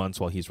next few months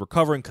while he's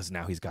recovering, because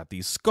now he's got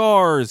these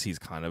scars, he's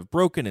kind of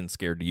broken and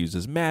scared to use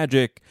his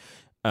magic.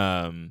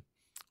 They're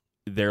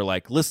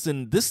like,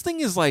 "Listen, this thing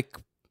is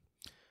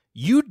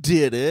you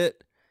did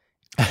it.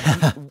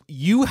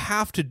 You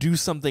have to do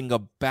something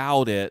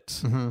about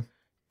it.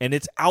 And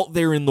it's out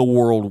there in the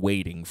world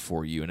waiting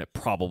for you, and it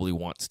probably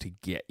wants to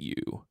get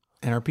you."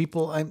 And are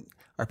people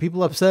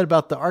upset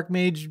about the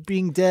Archmage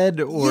being dead,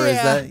 or is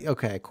that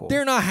okay? Cool.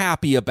 They're not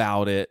happy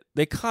about it.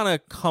 They kind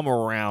of come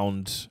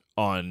around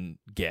on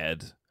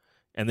Ged,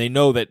 and they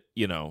know that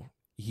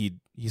he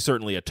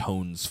certainly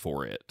atones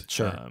for it.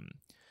 Sure.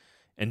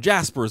 And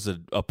Jasper's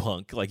a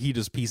punk. He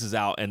just pieces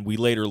out, and we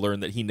later learn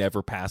that he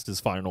never passed his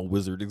final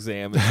wizard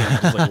exam and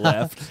just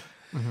left.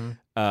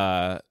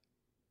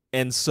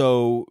 And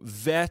so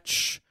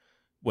Vetch,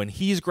 when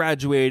he's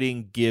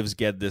graduating, gives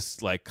Ged this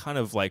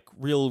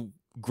real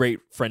great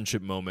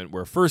friendship moment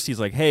where first he's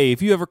like, "Hey,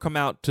 if you ever come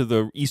out to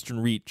the Eastern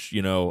Reach,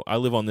 I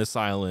live on this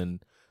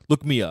island,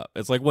 look me up."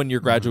 It's like when you're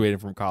graduating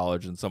from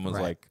college and someone's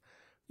like,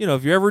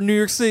 if you're ever in New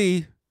York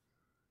City,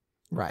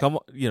 come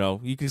on,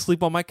 you can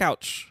sleep on my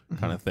couch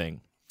kind of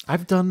thing.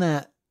 I've done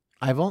that.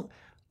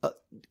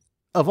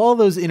 Of all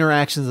those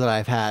interactions that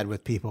I've had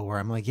with people where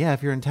I'm like, "Yeah,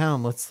 if you're in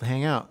town, let's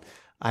hang out."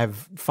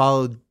 I've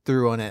followed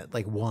through on it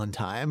one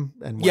time,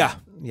 and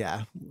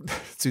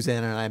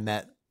Susanna and I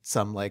met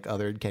some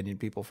other Kenyan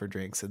people for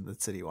drinks in the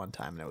city one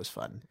time, and it was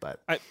fun.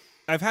 But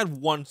I've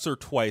had once or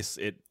twice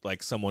it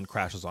someone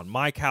crashes on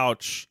my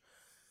couch.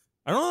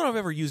 I don't know if I've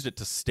ever used it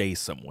to stay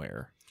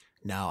somewhere.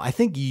 No, I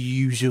think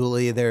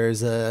usually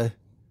there's an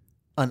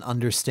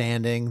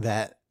understanding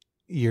that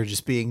you're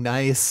just being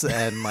nice,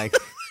 and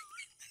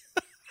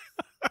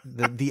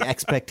the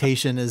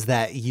expectation is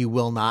that you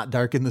will not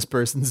darken this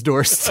person's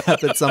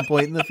doorstep at some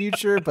point in the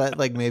future. But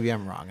maybe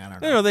I'm wrong. I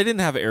don't know. No, they didn't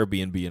have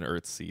Airbnb in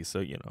Earthsea,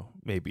 so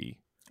maybe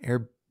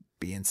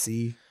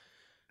Airbnb.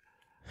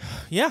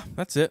 Yeah,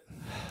 that's it.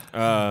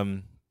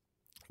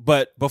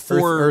 But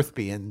before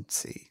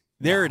Earthbnc.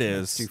 There it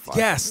is. Too far.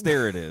 Yes,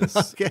 there it is.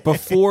 Okay.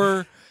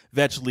 Before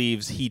Vetch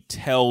leaves, he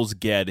tells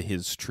Ged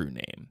his true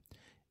name.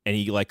 And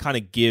he kind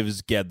of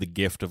gives Ged the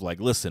gift of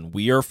 "Listen,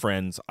 we are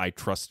friends. I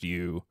trust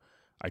you.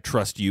 I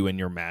trust you and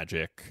your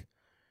magic."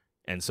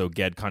 And so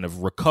Ged kind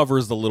of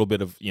recovers the little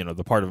bit of,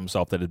 the part of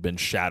himself that had been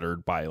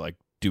shattered by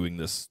doing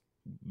this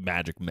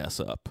magic mess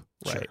up.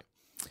 Right.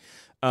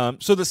 Sure.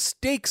 So the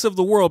stakes of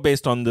the world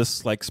based on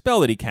this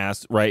spell that he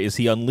cast, right, is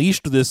he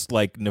unleashed this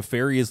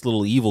nefarious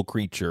little evil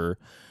creature.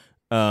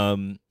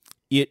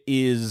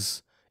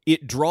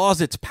 It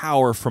draws its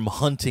power from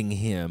hunting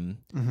him.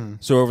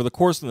 So over the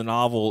course of the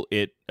novel,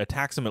 it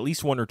attacks him at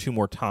least one or two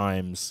more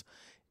times,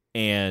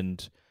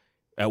 and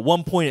at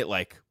one point it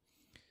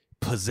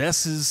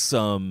possesses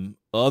some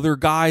other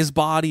guy's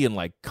body and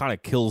like kind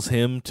of kills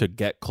him to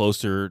get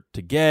closer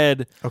to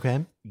Ged.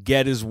 Okay.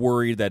 Ged is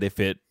worried that if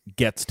it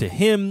gets to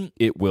him,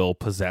 it will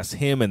possess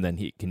him, and then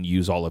he can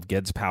use all of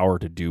Ged's power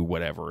to do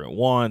whatever it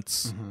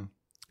wants. Mm-hmm.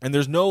 And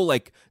there's no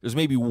like, there's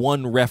maybe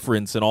one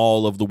reference in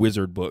all of the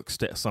wizard books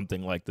to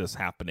something like this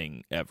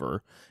happening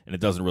ever, and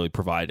it doesn't really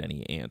provide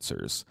any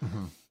answers.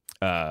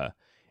 Mm-hmm.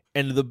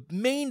 And the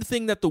main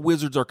thing that the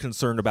wizards are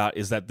concerned about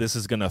is that this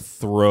is going to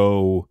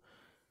throw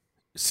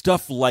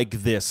stuff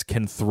like this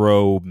can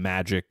throw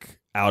magic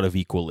out of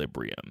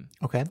equilibrium.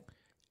 Okay.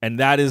 And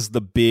that is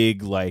the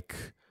big,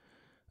 like,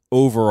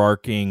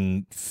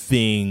 overarching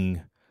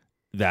thing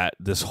that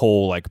this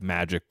whole, like,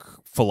 magic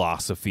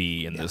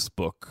philosophy in this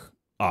book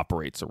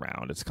operates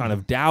around. It's kind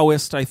of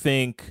Taoist, I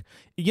think.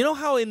 You know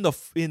how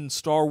in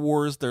Star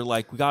Wars they're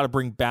like, we got to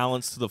bring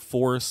balance to the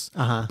Force,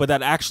 but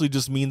that actually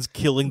just means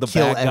killing the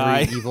bad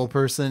guy. Every evil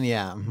person,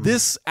 yeah. Mm-hmm.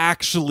 This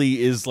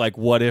actually is like,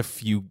 what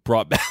if you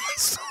brought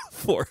balance to the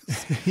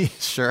Force?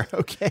 Sure,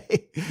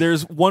 okay.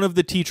 There's one of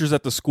the teachers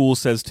at the school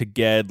says to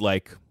Ged,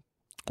 like,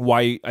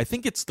 why, I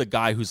think it's the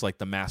guy who's like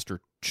the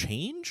master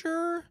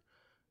changer,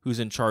 who's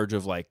in charge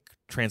of like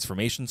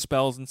transformation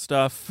spells and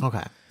stuff.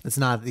 Okay.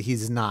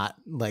 He's not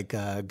like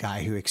a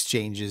guy who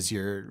exchanges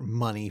your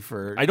money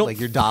for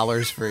your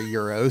dollars for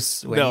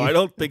euros. No, I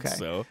don't think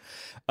so.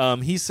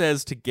 He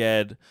says to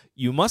Ged,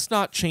 you must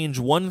not change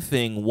one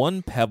thing,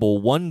 one pebble,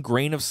 one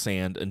grain of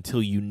sand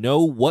until you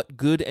know what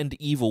good and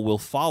evil will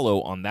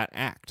follow on that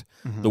act.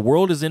 Mm-hmm. The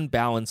world is in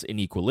balance, in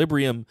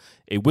equilibrium.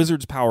 A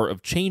wizard's power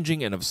of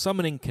changing and of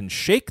summoning can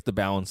shake the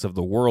balance of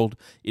the world.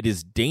 It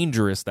is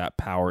dangerous, that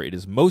power. It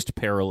is most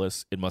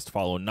perilous. It must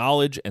follow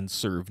knowledge and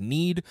serve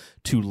need.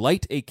 To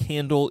light a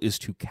candle is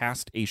to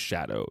cast a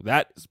shadow.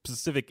 That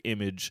specific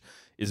image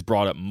is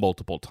brought up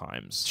multiple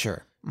times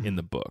in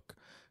the book.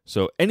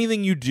 So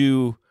anything you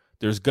do,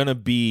 there's going to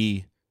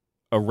be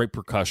a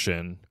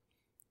repercussion.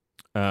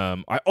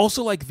 I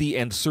also like the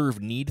and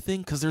serve need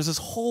thing, because there's this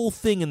whole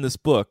thing in this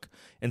book.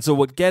 And so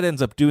what Ged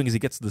ends up doing is he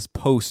gets this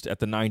post at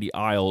the 90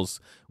 Isles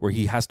where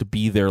he has to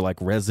be their like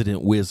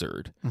resident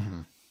wizard.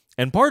 Mm-hmm.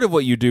 And part of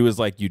what you do is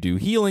like you do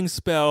healing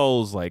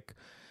spells. Like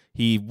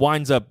he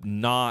winds up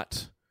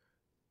not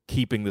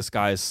keeping this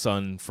guy's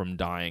son from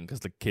dying because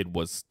the kid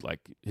was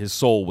like, his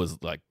soul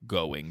was like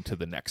going to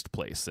the next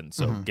place. And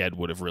so Ged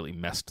would have really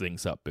messed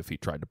things up if he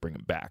tried to bring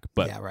him back.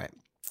 But yeah, right.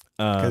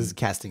 Because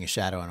casting a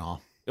shadow and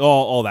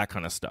all that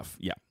kind of stuff.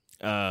 Yeah.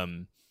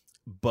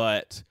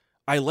 But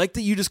I like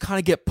that you just kind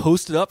of get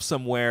posted up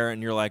somewhere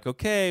and you're like,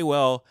 okay,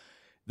 well,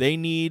 they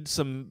need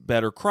some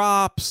better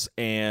crops,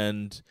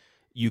 and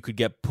you could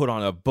get put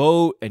on a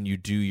boat and you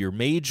do your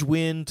mage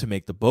win to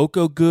make the boat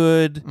go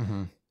good.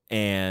 Mm-hmm.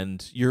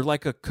 And you're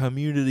like a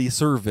community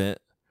servant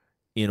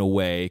in a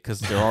way, because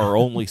there are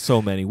only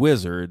so many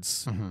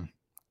wizards. Mm-hmm.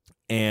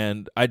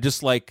 And I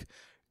just like,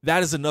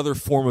 that is another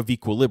form of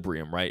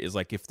equilibrium, right? Is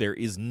like, if there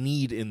is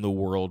need in the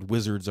world,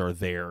 wizards are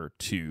there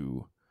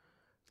to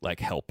like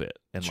help it.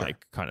 And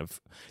like kind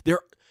of,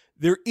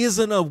 there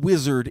isn't a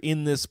wizard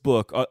in this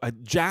book.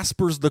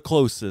 Jasper's the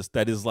closest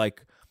that is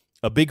like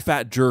a big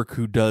fat jerk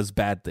who does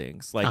bad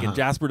things. Like, and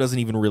Jasper doesn't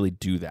even really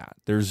do that.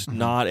 There's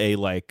not a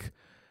like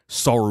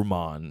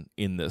Saruman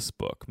in this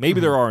book. Maybe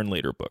there are in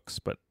later books,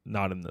 but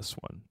not in this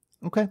one.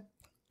 Okay.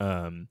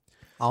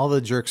 All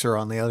the jerks are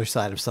on the other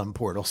side of some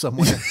portal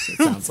somewhere, it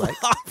sounds like.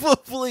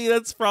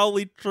 That's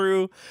probably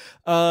true.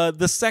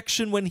 The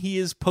section when he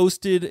is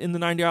posted in the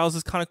 90 Isles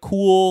is kind of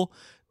cool.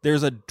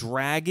 There's a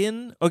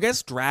dragon. I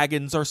guess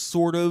dragons are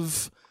sort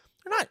of,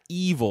 they're not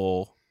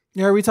evil.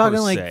 Yeah, are we talking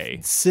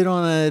like sit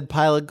on a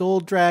pile of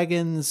gold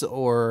dragons,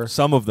 or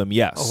some of them,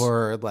 yes,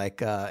 or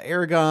like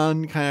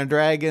Aragon kind of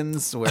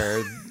dragons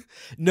where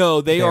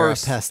no, they are a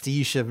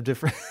pastiche of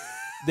different.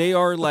 They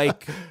are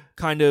like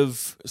kind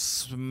of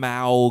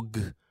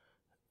Smaug-esque.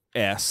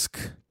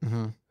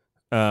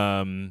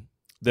 Mm-hmm.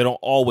 They don't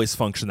always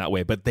function that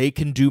way, but they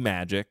can do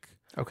magic.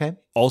 Okay.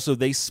 Also,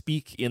 they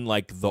speak in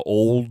like the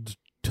old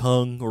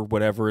tongue or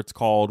whatever it's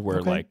called,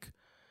 where like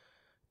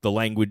the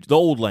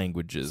old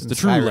languages, the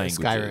true languages.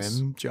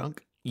 Skyrim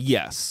junk.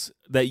 Yes,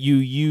 that you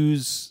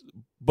use.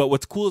 But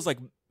what's cool is like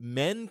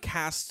men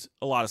cast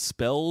a lot of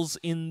spells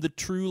in the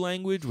true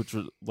language, which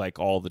like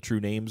all the true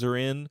names are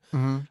in.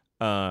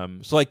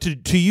 Mm-hmm. So like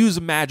to use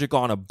magic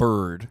on a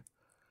bird,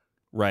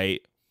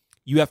 right?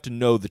 You have to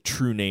know the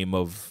true name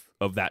of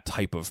that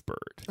type of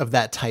bird. Of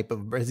that type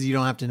of bird. You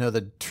don't have to know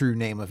the true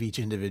name of each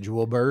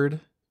individual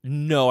bird?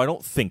 No, I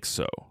don't think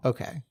so.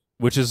 Okay.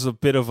 Which is a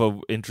bit of a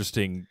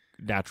interesting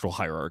natural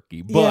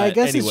hierarchy. But yeah, I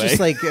guess anyway. It's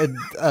just like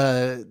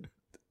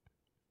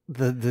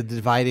the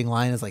dividing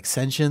line is like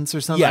sentience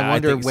or something. Yeah, I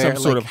wonder where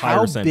some sort of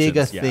how big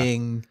a sentience,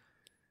 thing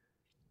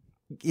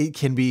it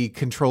can be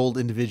controlled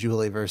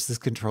individually versus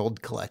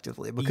controlled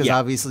collectively, because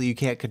obviously you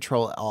can't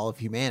control all of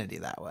humanity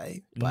that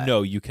way. But.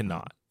 No, you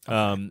cannot.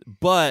 Okay.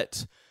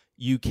 But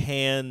you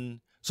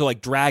can. So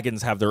like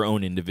dragons have their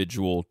own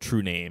individual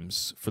true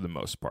names for the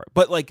most part.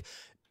 But like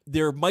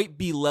there might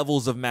be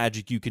levels of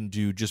magic you can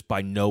do just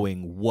by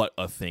knowing what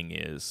a thing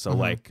is. So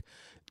like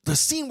the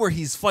scene where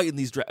he's fighting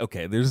these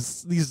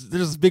there's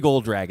this big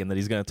old dragon that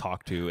he's gonna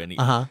talk to, and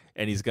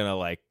he's gonna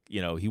like,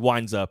 he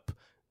winds up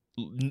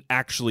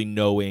actually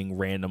knowing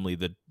randomly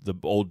the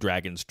old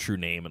dragon's true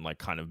name, and like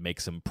kind of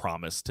makes him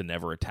promise to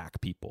never attack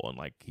people, and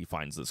like he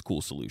finds this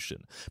cool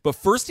solution. But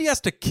first he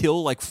has to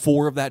kill like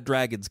 4 of that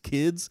dragon's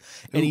kids,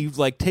 and he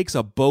like takes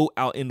a boat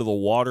out into the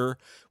water,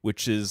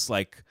 which is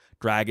like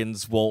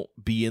dragons won't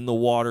be in the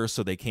water,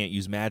 so they can't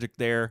use magic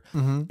there.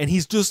 And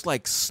he's just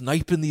like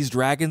sniping these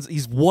dragons.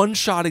 He's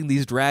one-shotting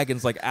these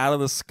dragons like out of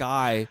the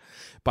sky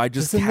by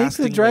just casting. Does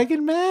it make the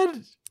dragon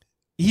mad?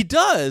 He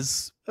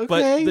does.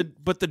 Okay.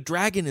 But the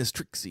dragon is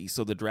tricksy,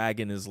 so the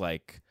dragon is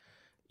like,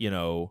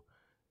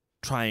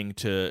 trying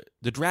to.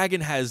 The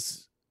dragon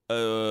has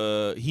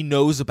he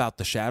knows about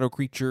the shadow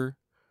creature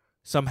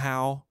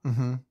somehow,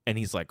 and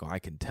he's like, I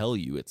can tell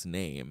you its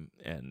name,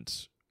 and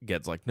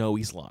Ged's like, no,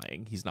 he's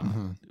lying. He's not,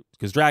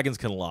 because dragons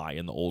can lie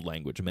in the old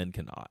language, men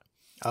cannot.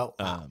 Oh,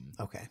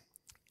 okay.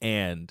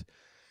 And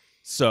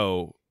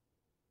so,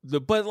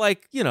 the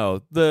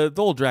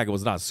old dragon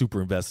was not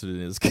super invested in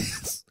his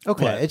kids.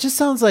 Okay, but it just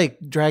sounds like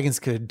dragons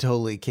could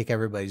totally kick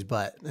everybody's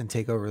butt and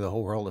take over the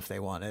whole world if they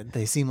wanted.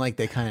 They seem like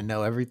they kind of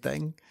know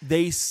everything.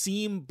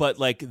 But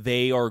like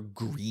they are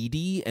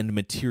greedy and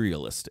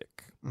materialistic.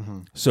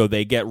 So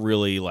they get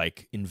really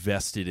like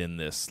invested in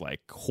this like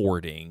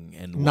hoarding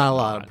and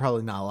whatnot.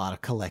 Probably not a lot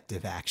of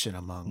collective action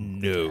among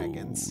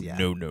dragons. Yeah.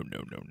 No.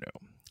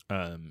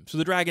 So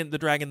the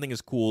dragon thing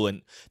is cool,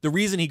 and the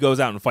reason he goes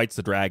out and fights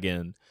the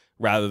dragon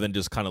rather than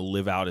just kind of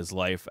live out his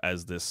life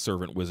as this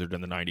servant wizard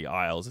in the 90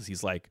 Isles is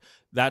he's like,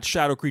 that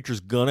shadow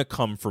creature's gonna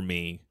come for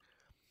me,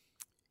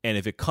 and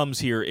if it comes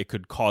here, it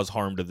could cause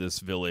harm to this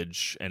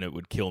village, and it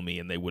would kill me,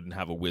 and they wouldn't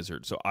have a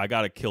wizard. So I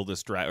gotta kill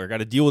this dragon, or I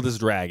gotta deal with this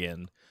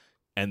dragon,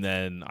 and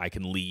then I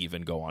can leave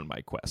and go on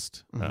my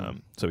quest.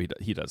 So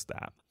he does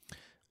that.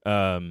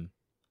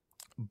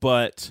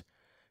 But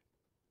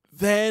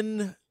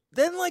then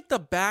like the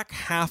back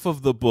half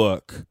of the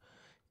book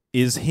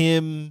is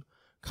him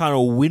kind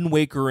of Wind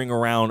Wakering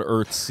around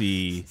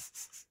Earthsea,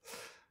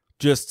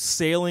 just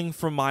sailing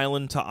from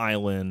island to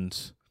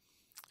island,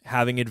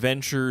 having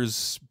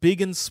adventures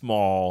big and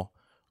small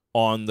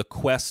on the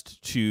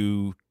quest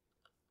to,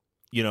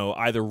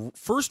 either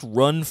first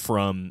run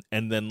from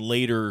and then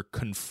later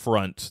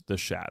confront the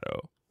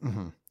shadow.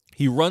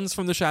 He runs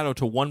from the shadow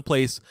to one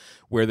place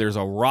where there's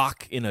a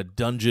rock in a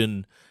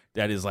dungeon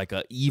that is like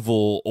a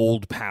evil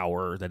old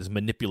power that is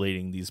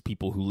manipulating these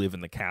people who live in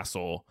the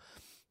castle,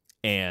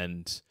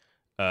 and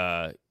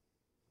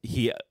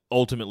he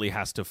ultimately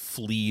has to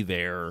flee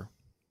there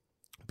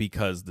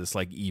because this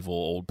like evil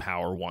old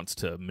power wants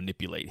to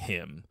manipulate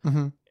him,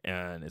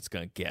 and it's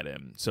gonna get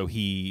him. So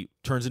he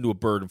turns into a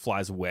bird and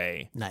flies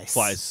away.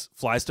 Nice.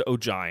 Flies to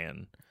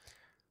Ogion.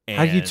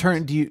 How do you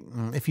turn?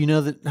 If you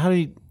know that, how do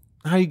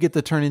you get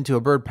the turn into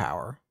a bird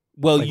power?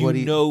 Well, like,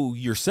 you know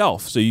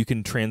yourself, so you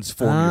can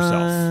transform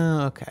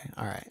yourself. Okay,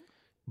 all right.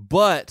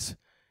 But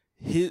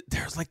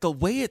there's like the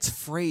way it's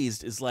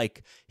phrased is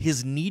like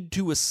his need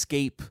to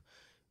escape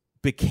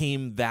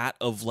became that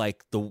of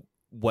like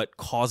what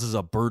causes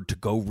a bird to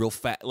go real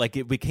fast. Like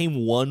it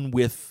became one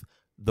with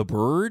the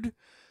bird.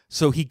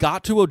 So he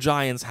got to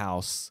Ogion's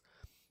house,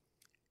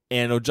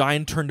 and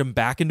Ogion turned him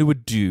back into a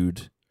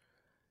dude.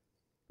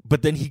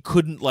 But then he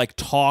couldn't like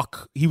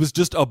talk. He was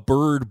just a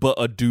bird, but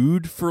a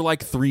dude for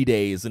like 3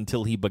 days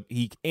until he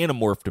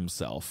anamorphed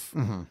himself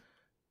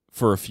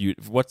for a few.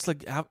 The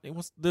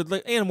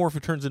anamorph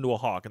who turns into a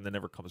hawk and then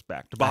never comes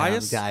back.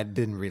 Tobias? I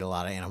didn't read a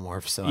lot of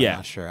anamorphs, so I'm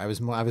not sure. I was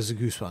a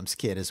Goosebumps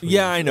kid, as we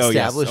I know.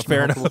 established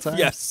fair multiple enough. times.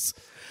 Yes.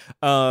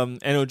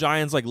 And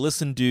Ogion's like,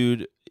 listen,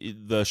 dude,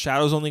 the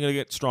shadow's only going to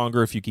get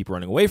stronger if you keep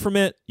running away from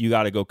it. You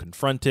got to go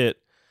confront it.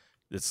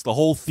 It's the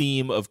whole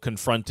theme of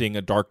confronting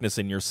a darkness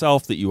in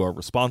yourself that you are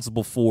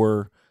responsible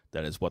for.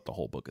 That is what the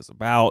whole book is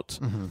about.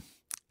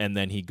 And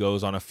then he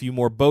goes on a few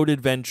more boat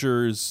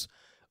adventures,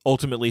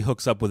 ultimately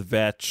hooks up with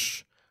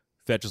Vetch.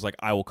 Vetch is like,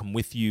 I will come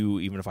with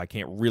you, even if I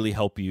can't really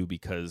help you,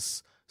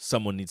 because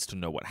someone needs to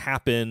know what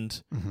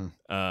happened.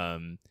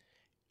 And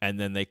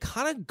then they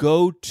kind of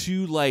go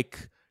to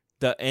like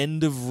the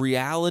end of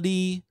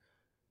reality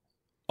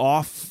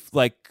off,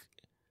 like,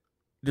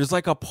 there's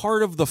like a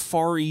part of the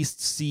Far East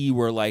Sea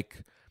where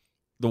like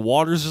the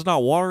water's just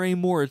not water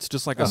anymore. It's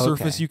just like a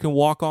surface you can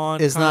walk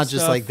on. It's not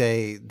just like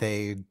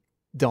they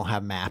don't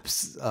have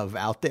maps of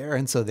out there,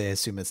 and so they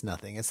assume it's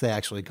nothing. It's they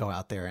actually go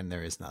out there and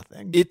there is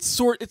nothing. It's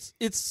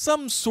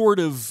some sort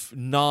of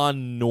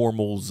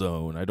non-normal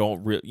zone. I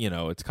don't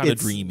it's kind of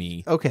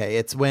dreamy. Okay,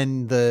 it's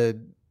when the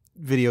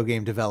video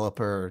game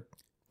developer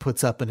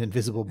puts up an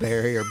invisible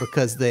barrier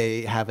because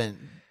they haven't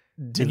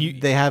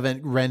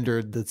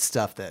rendered the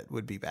stuff that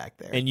would be back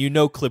there.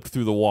 And clipped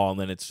through the wall, and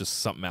then it's just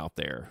something out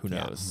there. Who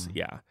knows?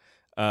 Yeah.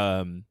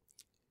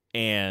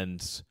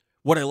 And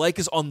what I like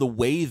is on the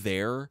way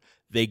there,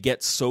 they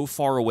get so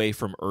far away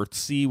from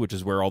Earthsea, which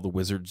is where all the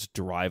wizards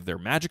derive their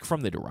magic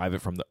from. They derive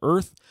it from the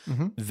earth.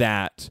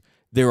 That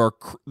there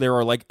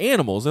are like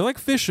animals, they're like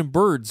fish and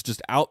birds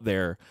just out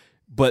there,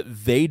 but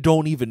they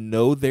don't even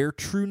know their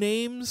true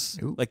names.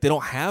 Ooh. Like, they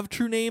don't have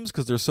true names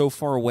because they're so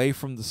far away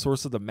from the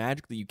source of the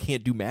magic that you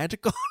can't do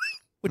magic on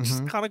it, which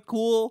is kind of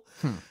cool.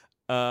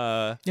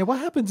 Yeah, what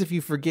happens if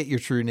you forget your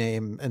true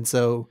name and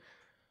so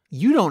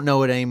you don't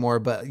know it anymore,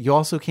 but you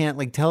also can't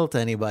like tell it to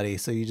anybody,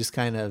 so you just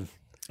kind of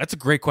That's a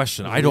great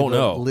question. I don't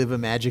know. Live a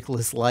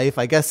magicless life.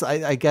 I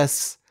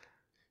guess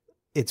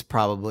it's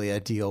probably a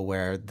deal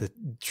where the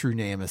true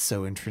name is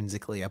so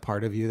intrinsically a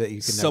part of you that you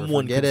can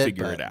Someone never can forget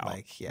figure but, it out.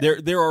 Like, yeah.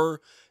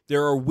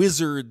 There are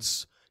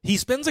wizards. He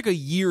spends like a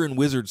year in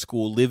wizard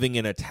school living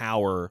in a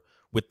tower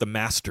with the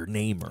master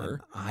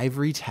namer.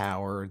 Ivory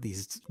Tower,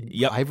 these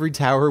Ivory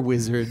Tower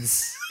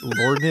wizards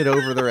lording it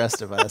over the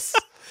rest of us.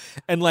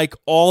 And like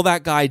all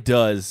that guy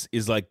does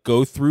is like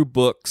go through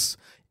books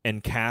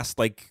and cast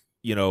like,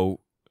 you know,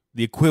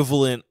 the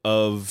equivalent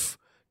of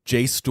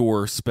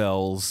JSTOR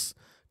spells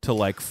to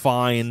like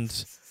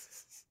find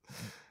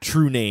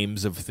true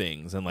names of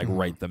things and like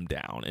write them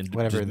down and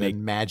whatever the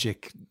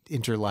magic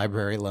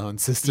interlibrary loan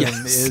system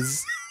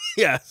is.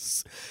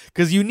 Yes,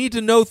 because you need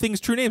to know things'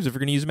 true names if you're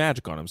going to use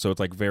magic on them. So it's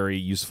like very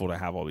useful to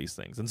have all these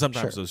things. And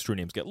sometimes those true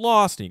names get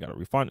lost, and you got to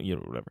refine, you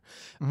know,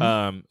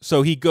 whatever.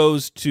 So he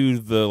goes to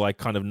the like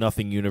kind of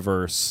nothing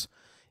universe,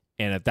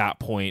 and at that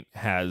point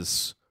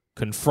has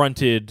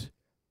confronted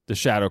the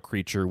shadow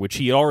creature, which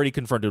he had already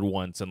confronted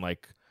once, and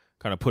like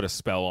kind of put a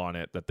spell on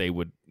it that they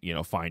would, you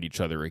know, find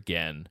each other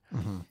again.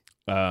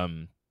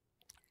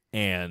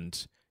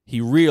 And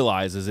he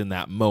realizes in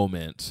that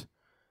moment.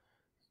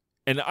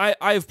 And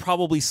I've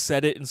probably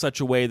said it in such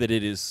a way that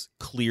it is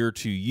clear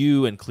to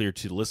you and clear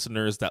to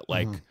listeners that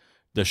like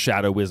the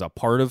shadow is a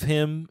part of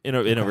him in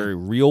a very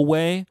real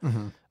way.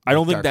 I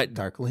don't think that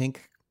Dark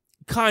Link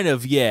kind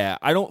of, yeah.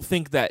 I don't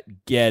think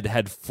that Ged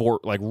had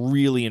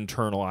really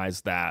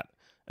internalized that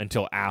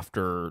until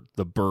after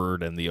the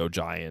bird and the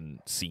Ojian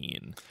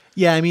scene.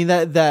 Yeah, I mean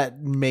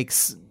that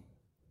makes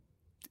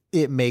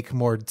it make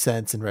more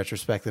sense in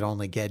retrospect that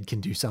only Ged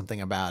can do something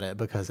about it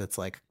because it's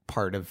like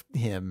part of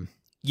him.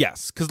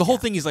 Yes, because the whole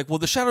thing, he's like, well,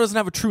 the shadow doesn't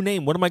have a true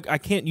name. I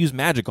can't use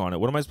magic on it.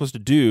 What am I supposed to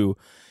do?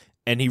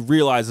 And he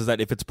realizes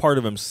that if it's part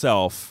of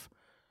himself,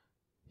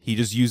 he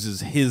just uses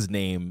his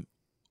name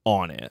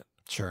on it.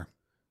 Sure.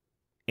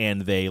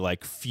 And they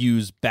like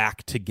fuse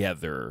back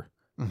together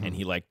and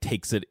he like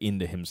takes it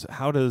into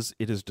himself.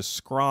 It is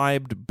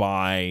described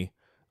by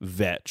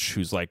Vetch,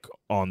 who's like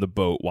on the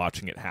boat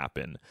watching it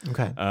happen.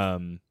 Okay.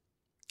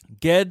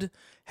 Ged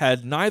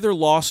had neither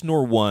lost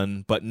nor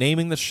won, but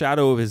naming the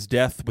shadow of his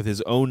death with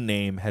his own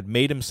name had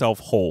made himself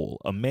whole,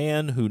 a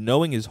man who,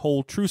 knowing his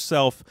whole true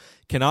self,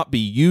 cannot be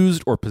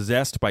used or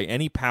possessed by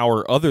any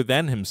power other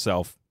than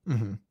himself,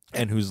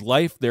 and whose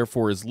life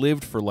therefore is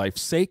lived for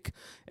life's sake,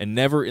 and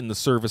never in the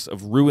service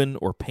of ruin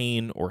or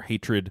pain or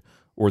hatred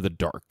or the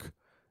dark.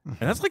 And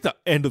that's like the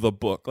end of the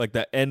book. Like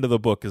the end of the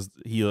book is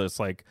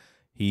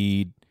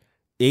he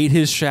ate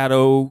his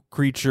shadow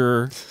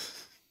creature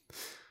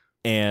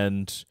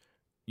and,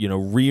 you know,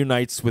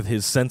 reunites with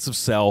his sense of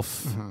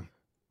self.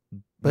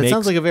 But it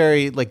sounds like a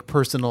very like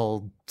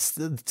personal,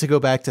 to go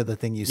back to the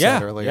thing you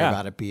said earlier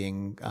about it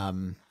being,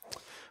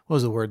 what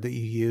was the word that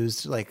you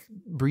used? Like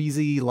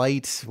breezy,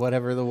 light,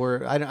 whatever the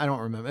word. I don't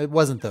remember. It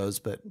wasn't those,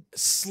 but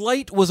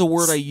slight was a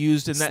word I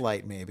used in that.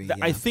 Slight, maybe.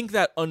 I think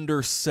that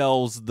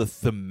undersells the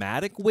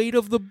thematic weight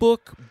of the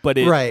book, but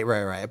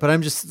right. But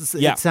I'm just.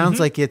 It sounds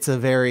like it's a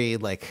very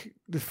like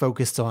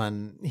focused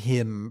on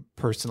him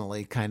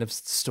personally kind of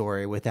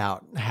story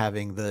without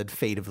having the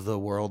fate of the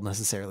world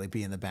necessarily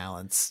be in the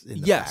balance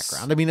in the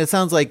background. I mean, it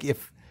sounds like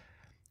if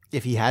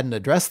he hadn't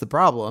addressed the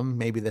problem,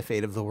 maybe the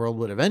fate of the world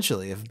would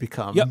eventually have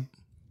become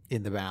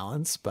in the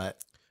balance.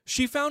 But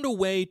she found a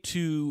way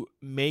to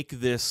make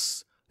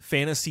this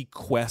fantasy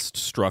quest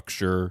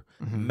structure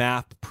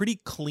map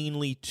pretty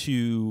cleanly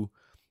to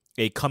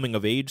a coming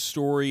of age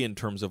story in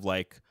terms of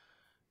like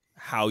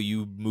how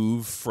you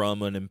move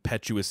from an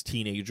impetuous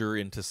teenager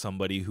into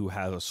somebody who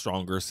has a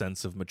stronger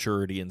sense of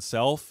maturity and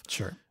self.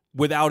 Sure.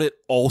 Without it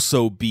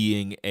also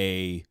being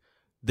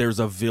there's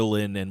a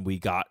villain and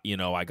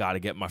I got to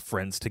get my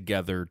friends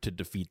together to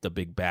defeat the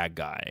big bad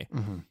guy.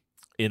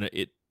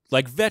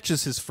 Like Vetch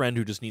is his friend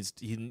who just needs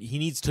he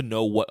needs to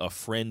know what a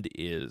friend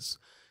is,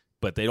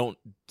 but they don't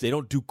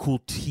do cool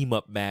team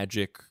up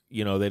magic.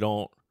 You know,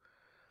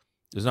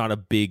 there's not a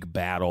big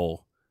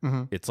battle.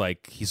 It's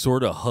like he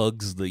sort of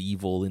hugs the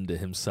evil into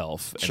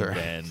himself and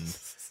then,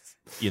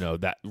 you know,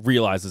 that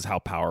realizes how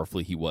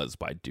powerfully he was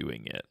by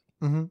doing it.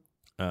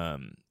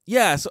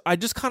 So I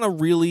just kind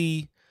of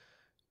really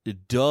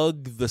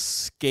dug the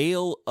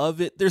scale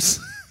of it.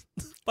 There's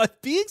by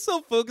being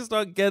so focused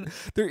on Ged,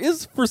 there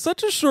is, for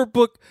such a short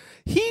book,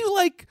 he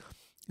like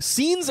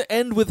scenes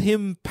end with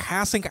him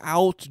passing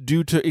out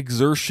due to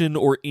exertion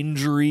or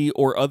injury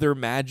or other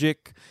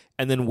magic,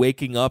 and then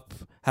waking up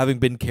having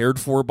been cared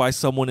for by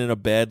someone in a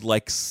bed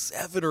like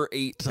 7 or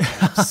 8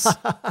 times.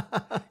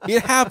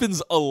 It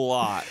happens a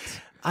lot.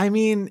 I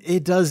mean,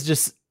 it does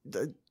just...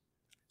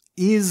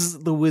 Is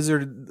The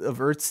Wizard of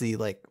Earthsea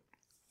like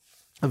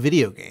a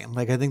video game?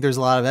 Like, I think there's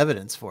a lot of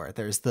evidence for it.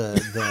 There's the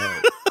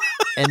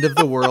end of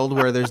the world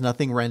where there's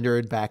nothing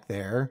rendered back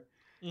there.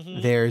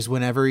 Mm-hmm. There's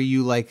whenever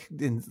you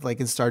in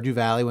Stardew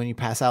Valley, when you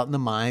pass out in the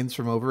mines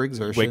from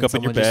overexertion, Wake up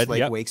in your someone just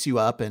bed, wakes you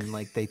up and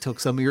they took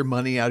some of your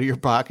money out of your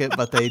pocket,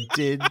 but they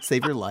did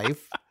save your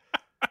life.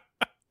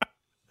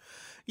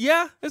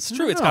 Yeah, it's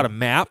true. It's got a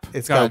map.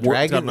 It's got a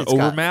dragon. It's got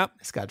an overmap.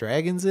 It's got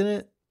dragons in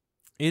it.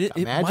 It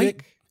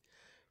magic.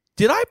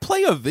 Did I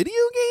play a video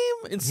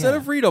game instead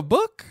of read a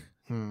book?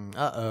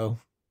 Uh-oh.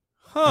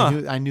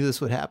 Huh. I knew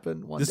this would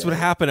happen one day. This would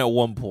happen at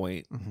one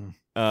point.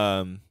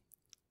 Mm-hmm.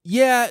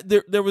 Yeah,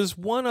 there was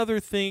one other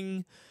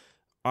thing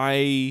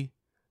I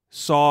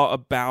saw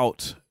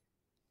about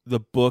the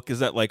book is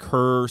that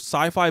her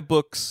sci-fi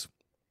books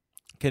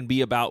can be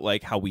about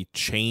how we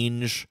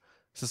change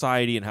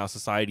society and how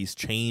societies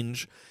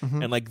change.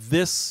 Mm-hmm. And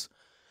this,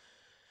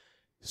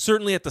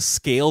 certainly at the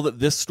scale that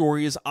this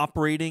story is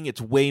operating,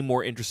 it's way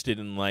more interested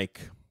in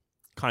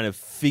kind of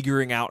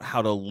figuring out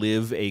how to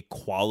live a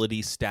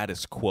quality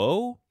status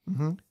quo.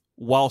 Mm-hmm.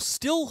 While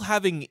still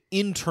having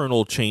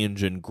internal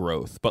change and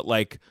growth. But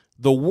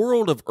the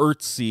world of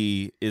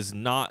Earthsea is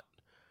not,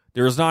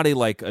 there is not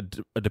a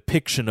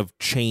depiction of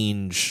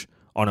change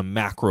on a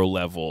macro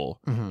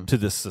level to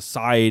this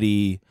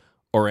society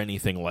or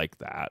anything like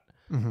that.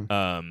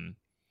 Mm-hmm.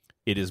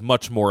 It is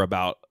much more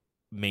about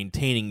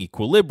maintaining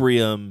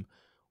equilibrium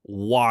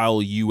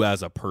while you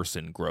as a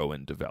person grow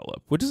and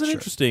develop, which is an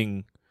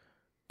interesting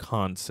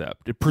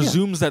concept. It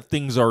presumes that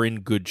things are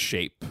in good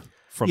shape.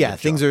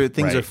 Things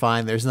are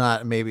fine. There's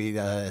not maybe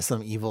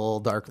some evil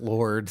dark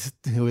lord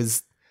who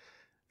is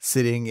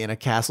sitting in a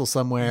castle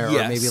somewhere,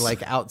 or maybe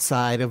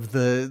outside of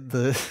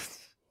the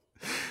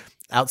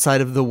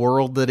outside of the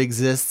world that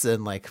exists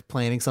and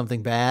planning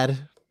something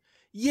bad.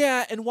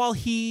 Yeah, and while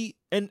he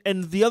and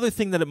the other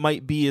thing that it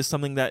might be is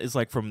something that is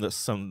from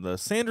some of the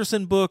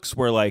Sanderson books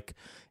where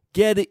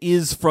Ged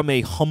is from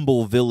a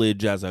humble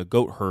village as a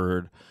goat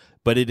herd,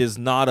 but it is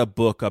not a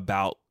book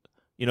about,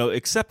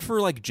 except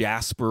for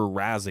Jasper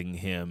razzing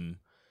him,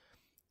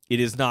 it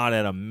is not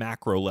at a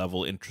macro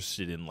level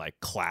interested in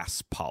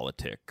class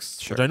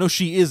politics, which I know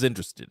she is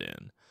interested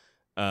in.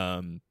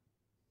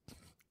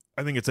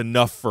 I think it's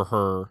enough for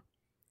her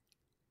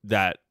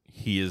that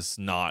he is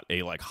not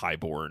a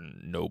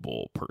highborn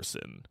noble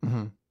person.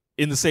 Mm-hmm.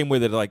 In the same way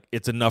that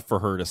it's enough for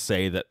her to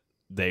say that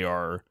they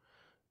are,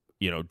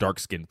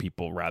 dark-skinned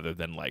people rather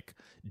than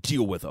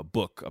deal with a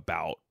book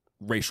about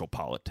racial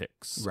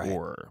politics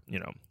or,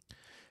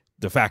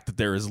 the fact that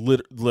there is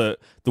the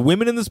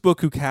women in this book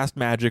who cast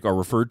magic are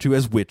referred to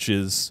as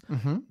witches.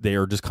 Mm-hmm. They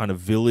are just kind of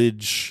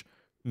village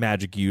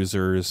magic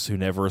users who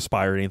never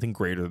aspire to anything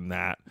greater than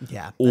that.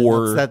 Yeah,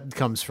 or that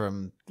comes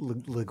from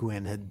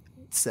Guin had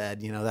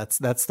said.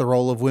 That's the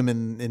role of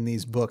women in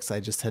these books. I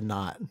just had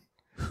not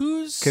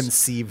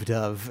conceived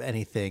of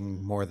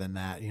anything more than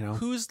that.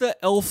 Who's the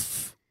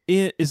elf?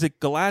 Is it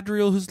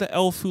Galadriel? Who's the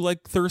elf who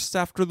thirsts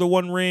after the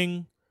One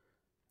Ring?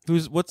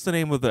 What's the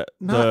name of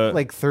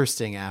not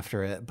thirsting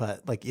after it,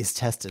 but is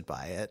tested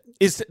by it.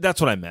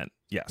 That's what I meant.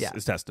 Yes,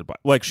 is tested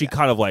by she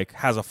kind of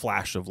has a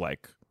flash of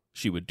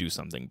she would do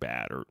something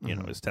bad or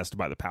is tested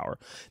by the power.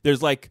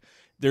 There's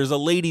a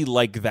lady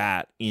like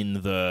that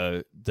in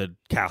the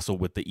castle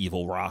with the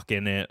evil rock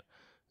in it.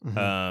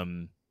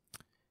 Mm-hmm.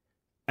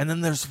 And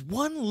then there's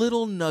one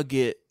little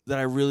nugget that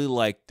I really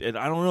liked, and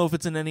I don't know if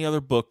it's in any other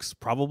books,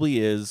 probably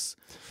is,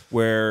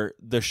 where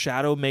the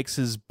shadow makes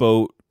his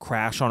boat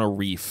crash on a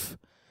reef.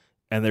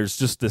 And there's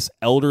just this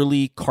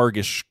elderly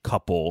Kargish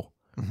couple,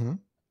 mm-hmm.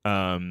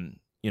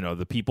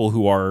 The people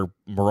who are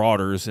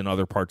marauders in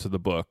other parts of the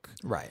book.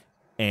 Right.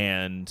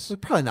 And they're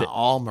probably not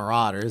all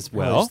marauders.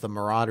 Probably just the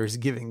marauders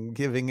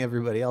giving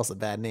everybody else a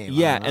bad name.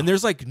 Yeah, and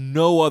there's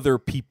no other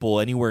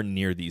people anywhere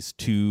near these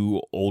two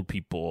old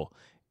people.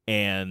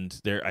 And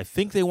I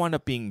think they wind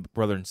up being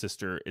brother and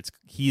sister.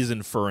 He's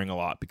inferring a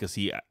lot because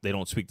they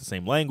don't speak the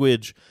same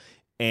language.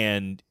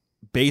 And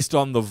based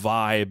on the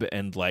vibe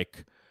and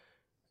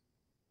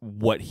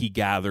what he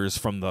gathers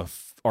from the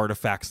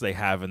artifacts they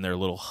have in their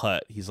little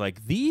hut, he's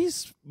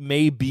these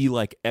may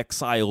be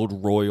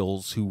exiled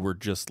royals who were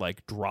just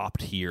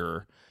dropped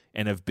here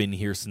and have been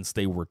here since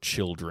they were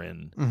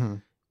children. Mm-hmm.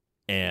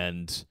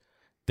 And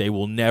they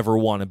will never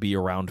want to be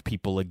around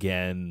people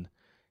again,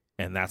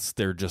 and that's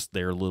their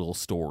little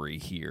story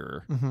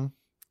here. Mm-hmm.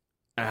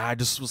 And I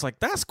just was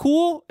that's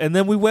cool. And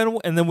then we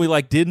went and then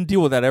we didn't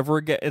deal with that ever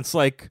again. It's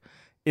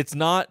it's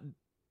not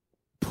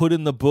put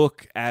in the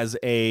book as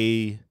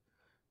a,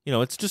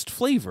 it's just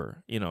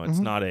flavor. It's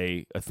mm-hmm. not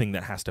a thing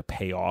that has to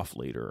pay off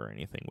later or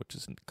anything, which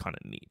is kind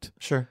of neat.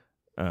 Sure.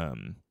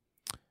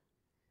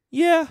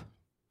 Yeah,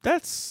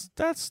 that's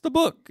the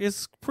book.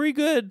 It's pretty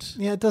good.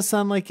 Yeah, it does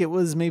sound like it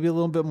was maybe a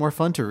little bit more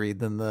fun to read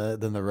than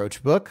the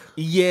Roach book.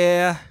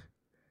 Yeah.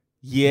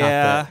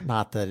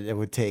 Not that it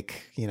would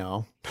take,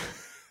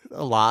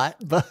 a lot,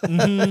 but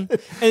mm-hmm.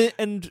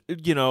 and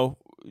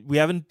we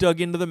haven't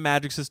dug into the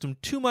magic system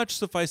too much.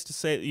 Suffice to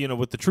say,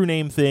 with the true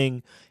name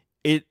thing,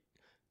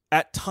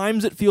 at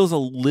times it feels a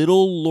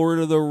little Lord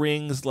of the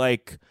Rings,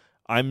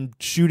 I'm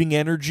shooting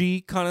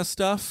energy kind of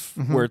stuff,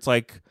 mm-hmm. where it's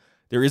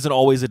there isn't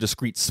always a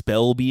discrete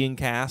spell being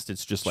cast.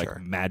 It's just like Sure.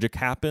 magic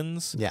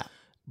happens. Yeah.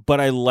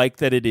 But I like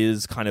that it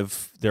is kind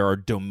of, there are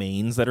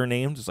domains that are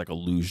named. It's like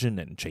illusion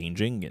and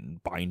changing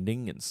and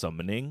binding and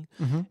summoning.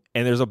 Mm-hmm.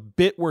 And there's a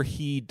bit where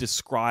he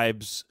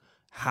describes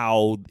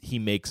how he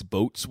makes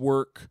boats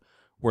work,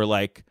 where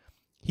like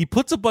he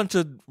puts a bunch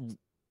of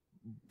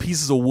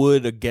pieces of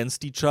wood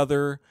against each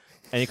other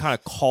and he kind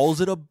of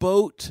calls it a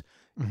boat.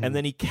 Mm-hmm. And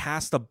then he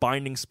casts a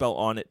binding spell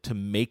on it to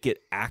make it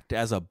act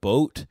as a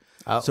boat.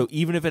 Oh. So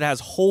even if it has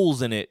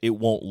holes in it, it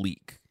won't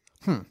leak.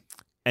 Hmm.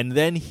 And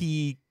then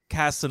he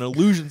casts an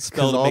illusion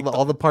spell Because to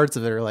all the parts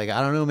of it are like,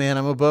 I don't know, man,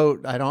 I'm a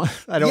boat. I don't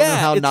know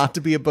how it's- not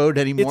to be a boat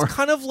anymore. It's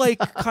kind of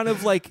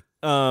like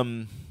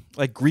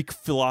Greek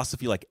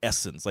philosophy, like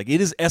essence. Like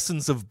it is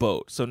essence of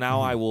boat. So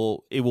now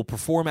it will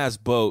perform as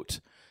boat,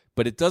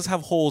 but it does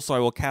have holes, so I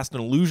will cast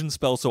an illusion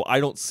spell so I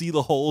don't see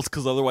the holes,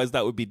 because otherwise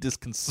that would be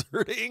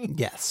disconcerting.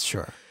 Yes,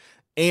 sure.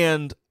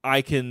 And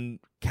I can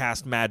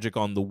cast magic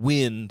on the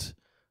wind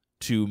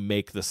to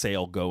make the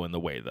sail go in the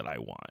way that I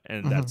want.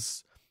 And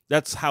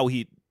that's how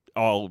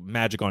all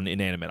magic on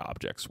inanimate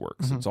objects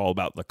works. Mm-hmm. It's all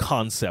about the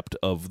concept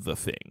of the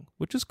thing,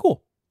 which is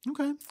cool.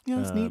 Okay. Yeah,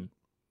 that's neat.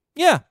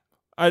 Yeah.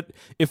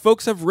 If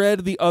folks have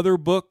read the other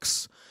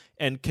books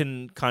and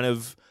can kind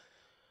of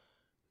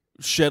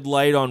shed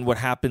light on what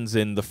happens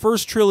in the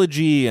first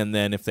trilogy, and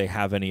then if they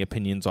have any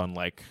opinions on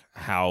like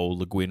how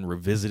Le Guin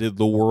revisited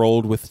the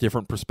world with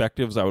different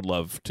perspectives, I would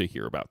love to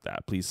hear about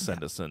that. Please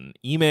send us an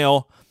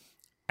email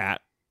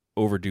at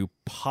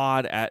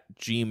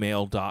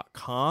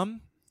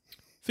overduepod@gmail.com.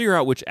 Figure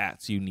out which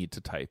ats you need to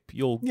type.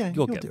 You'll get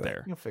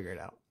there. You'll figure it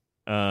out.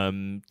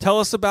 Tell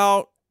us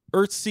about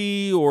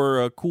Earthsea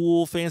or a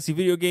cool fantasy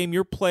video game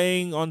you're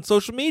playing on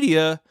social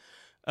media.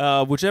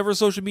 Whichever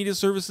social media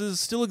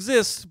services still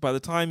exist by the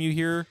time you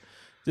hear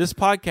this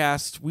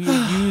podcast. We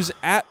use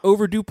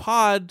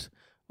 @overduepod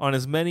on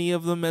as many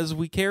of them as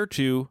we care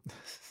to.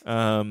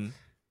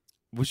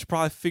 We should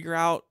probably figure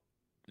out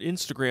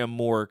Instagram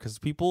more, because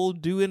people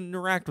do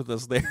interact with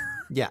us there.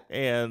 Yeah.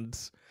 And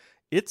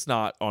it's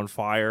not on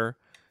fire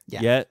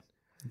Yeah. yet.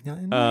 We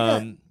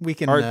can we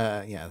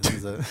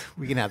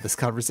can have this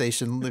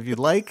conversation if you'd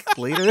like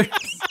later.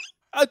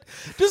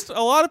 Just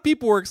a lot of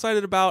people were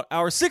excited about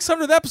our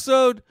 600th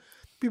episode.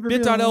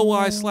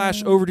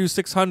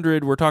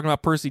 bit.ly/overdue600. We're talking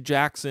about Percy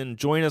Jackson.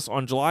 Join us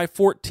on July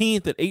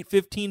 14th at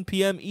 8:15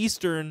 p.m.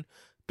 Eastern.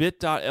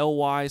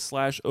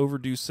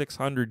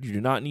 bit.ly/overdue600. You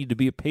do not need to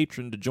be a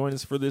patron to join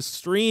us for this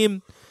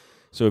stream.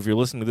 So if you're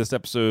listening to this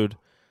episode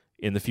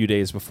in the few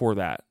days before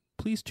that,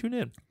 please tune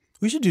in.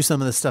 We should do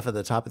some of this stuff at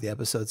the top of the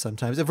episode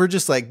sometimes. If we're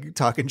just like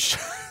talking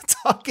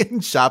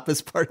shop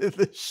as part of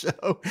the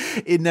show,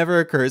 it never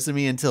occurs to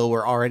me until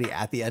we're already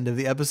at the end of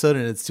the episode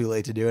and it's too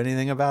late to do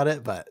anything about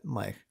it. But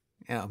like,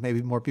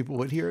 maybe more people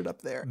would hear it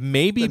up there.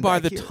 Maybe by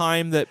the here.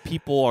 time that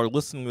people are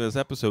listening to this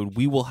episode,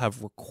 we will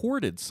have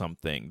recorded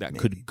something that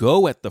could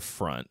go at the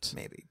front.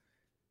 Maybe.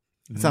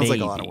 It sounds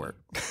like a lot of work.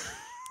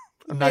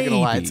 I'm not going to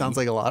lie. It sounds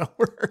like a lot of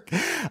work.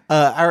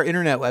 Our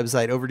internet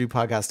website,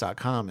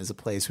 overduepodcast.com, is a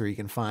place where you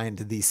can find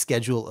the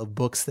schedule of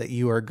books that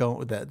you are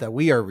that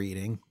we are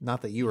reading.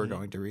 Not that you are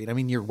going to read. I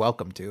mean, you're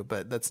welcome to,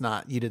 but that's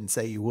not, you didn't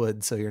say you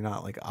would, so you're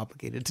not like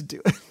obligated to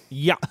do it.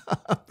 Yeah.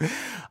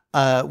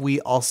 We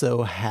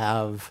also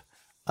have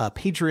a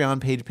Patreon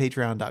page,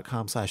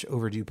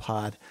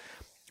 patreon.com/overduepod.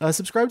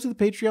 Subscribe to the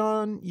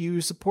Patreon. You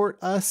support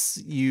us.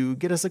 You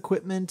get us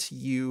equipment.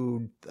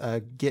 You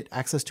get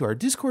access to our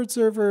Discord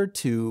server,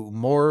 to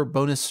more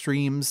bonus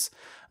streams.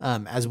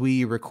 As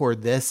we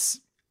record this,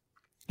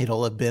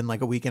 it'll have been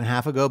like a week and a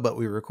half ago, but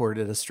we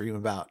recorded a stream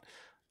about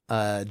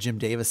Jim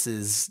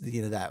Davis's,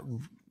 that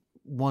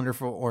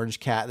wonderful orange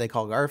cat they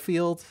call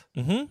Garfield.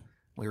 Mm-hmm.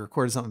 We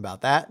recorded something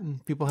about that,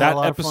 and people had a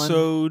lot of fun. That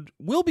episode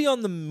will be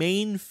on the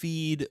main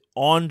feed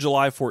on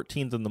July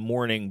 14th in the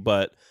morning,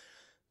 but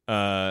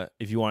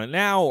if you want it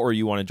now, or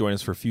you want to join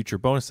us for future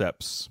bonus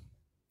eps,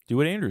 do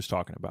what Andrew's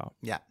talking about.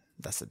 Yeah,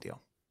 that's the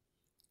deal.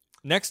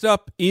 Next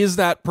up is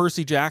that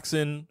Percy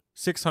Jackson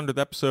 600th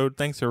episode.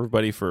 Thanks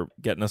everybody for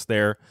getting us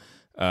there.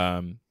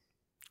 The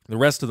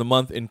rest of the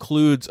month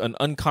includes An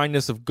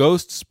Unkindness of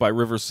Ghosts by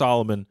Rivers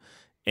Solomon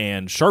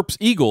and Sharp's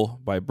Eagle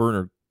by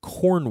Bernard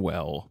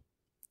Cornwell.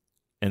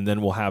 And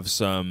then we'll have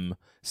some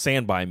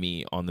Stand By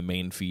Me on the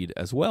main feed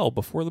as well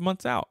before the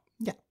month's out.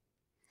 Yeah.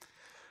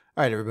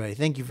 All right, everybody.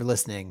 Thank you for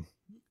listening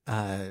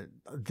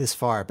this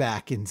far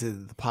back into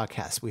the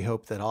podcast. We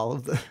hope that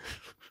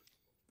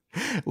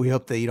we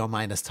hope that you don't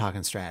mind us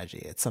talking strategy.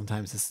 It's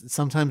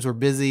sometimes we're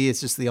busy. It's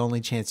just the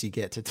only chance you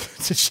get to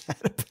chat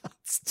about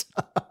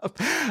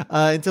stuff.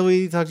 Until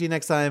we talk to you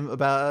next time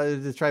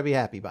about try to be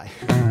happy. Bye.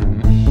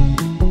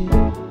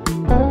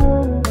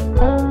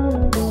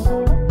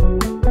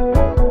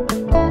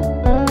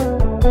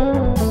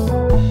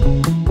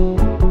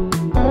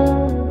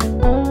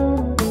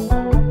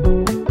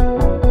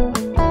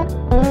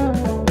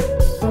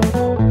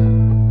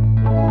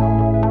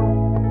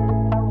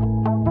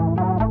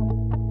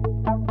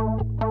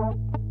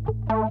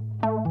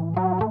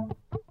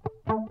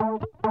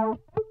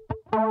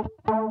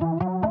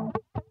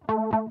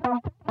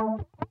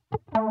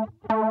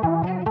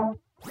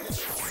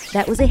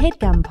 That was a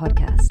HeadGum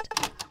podcast.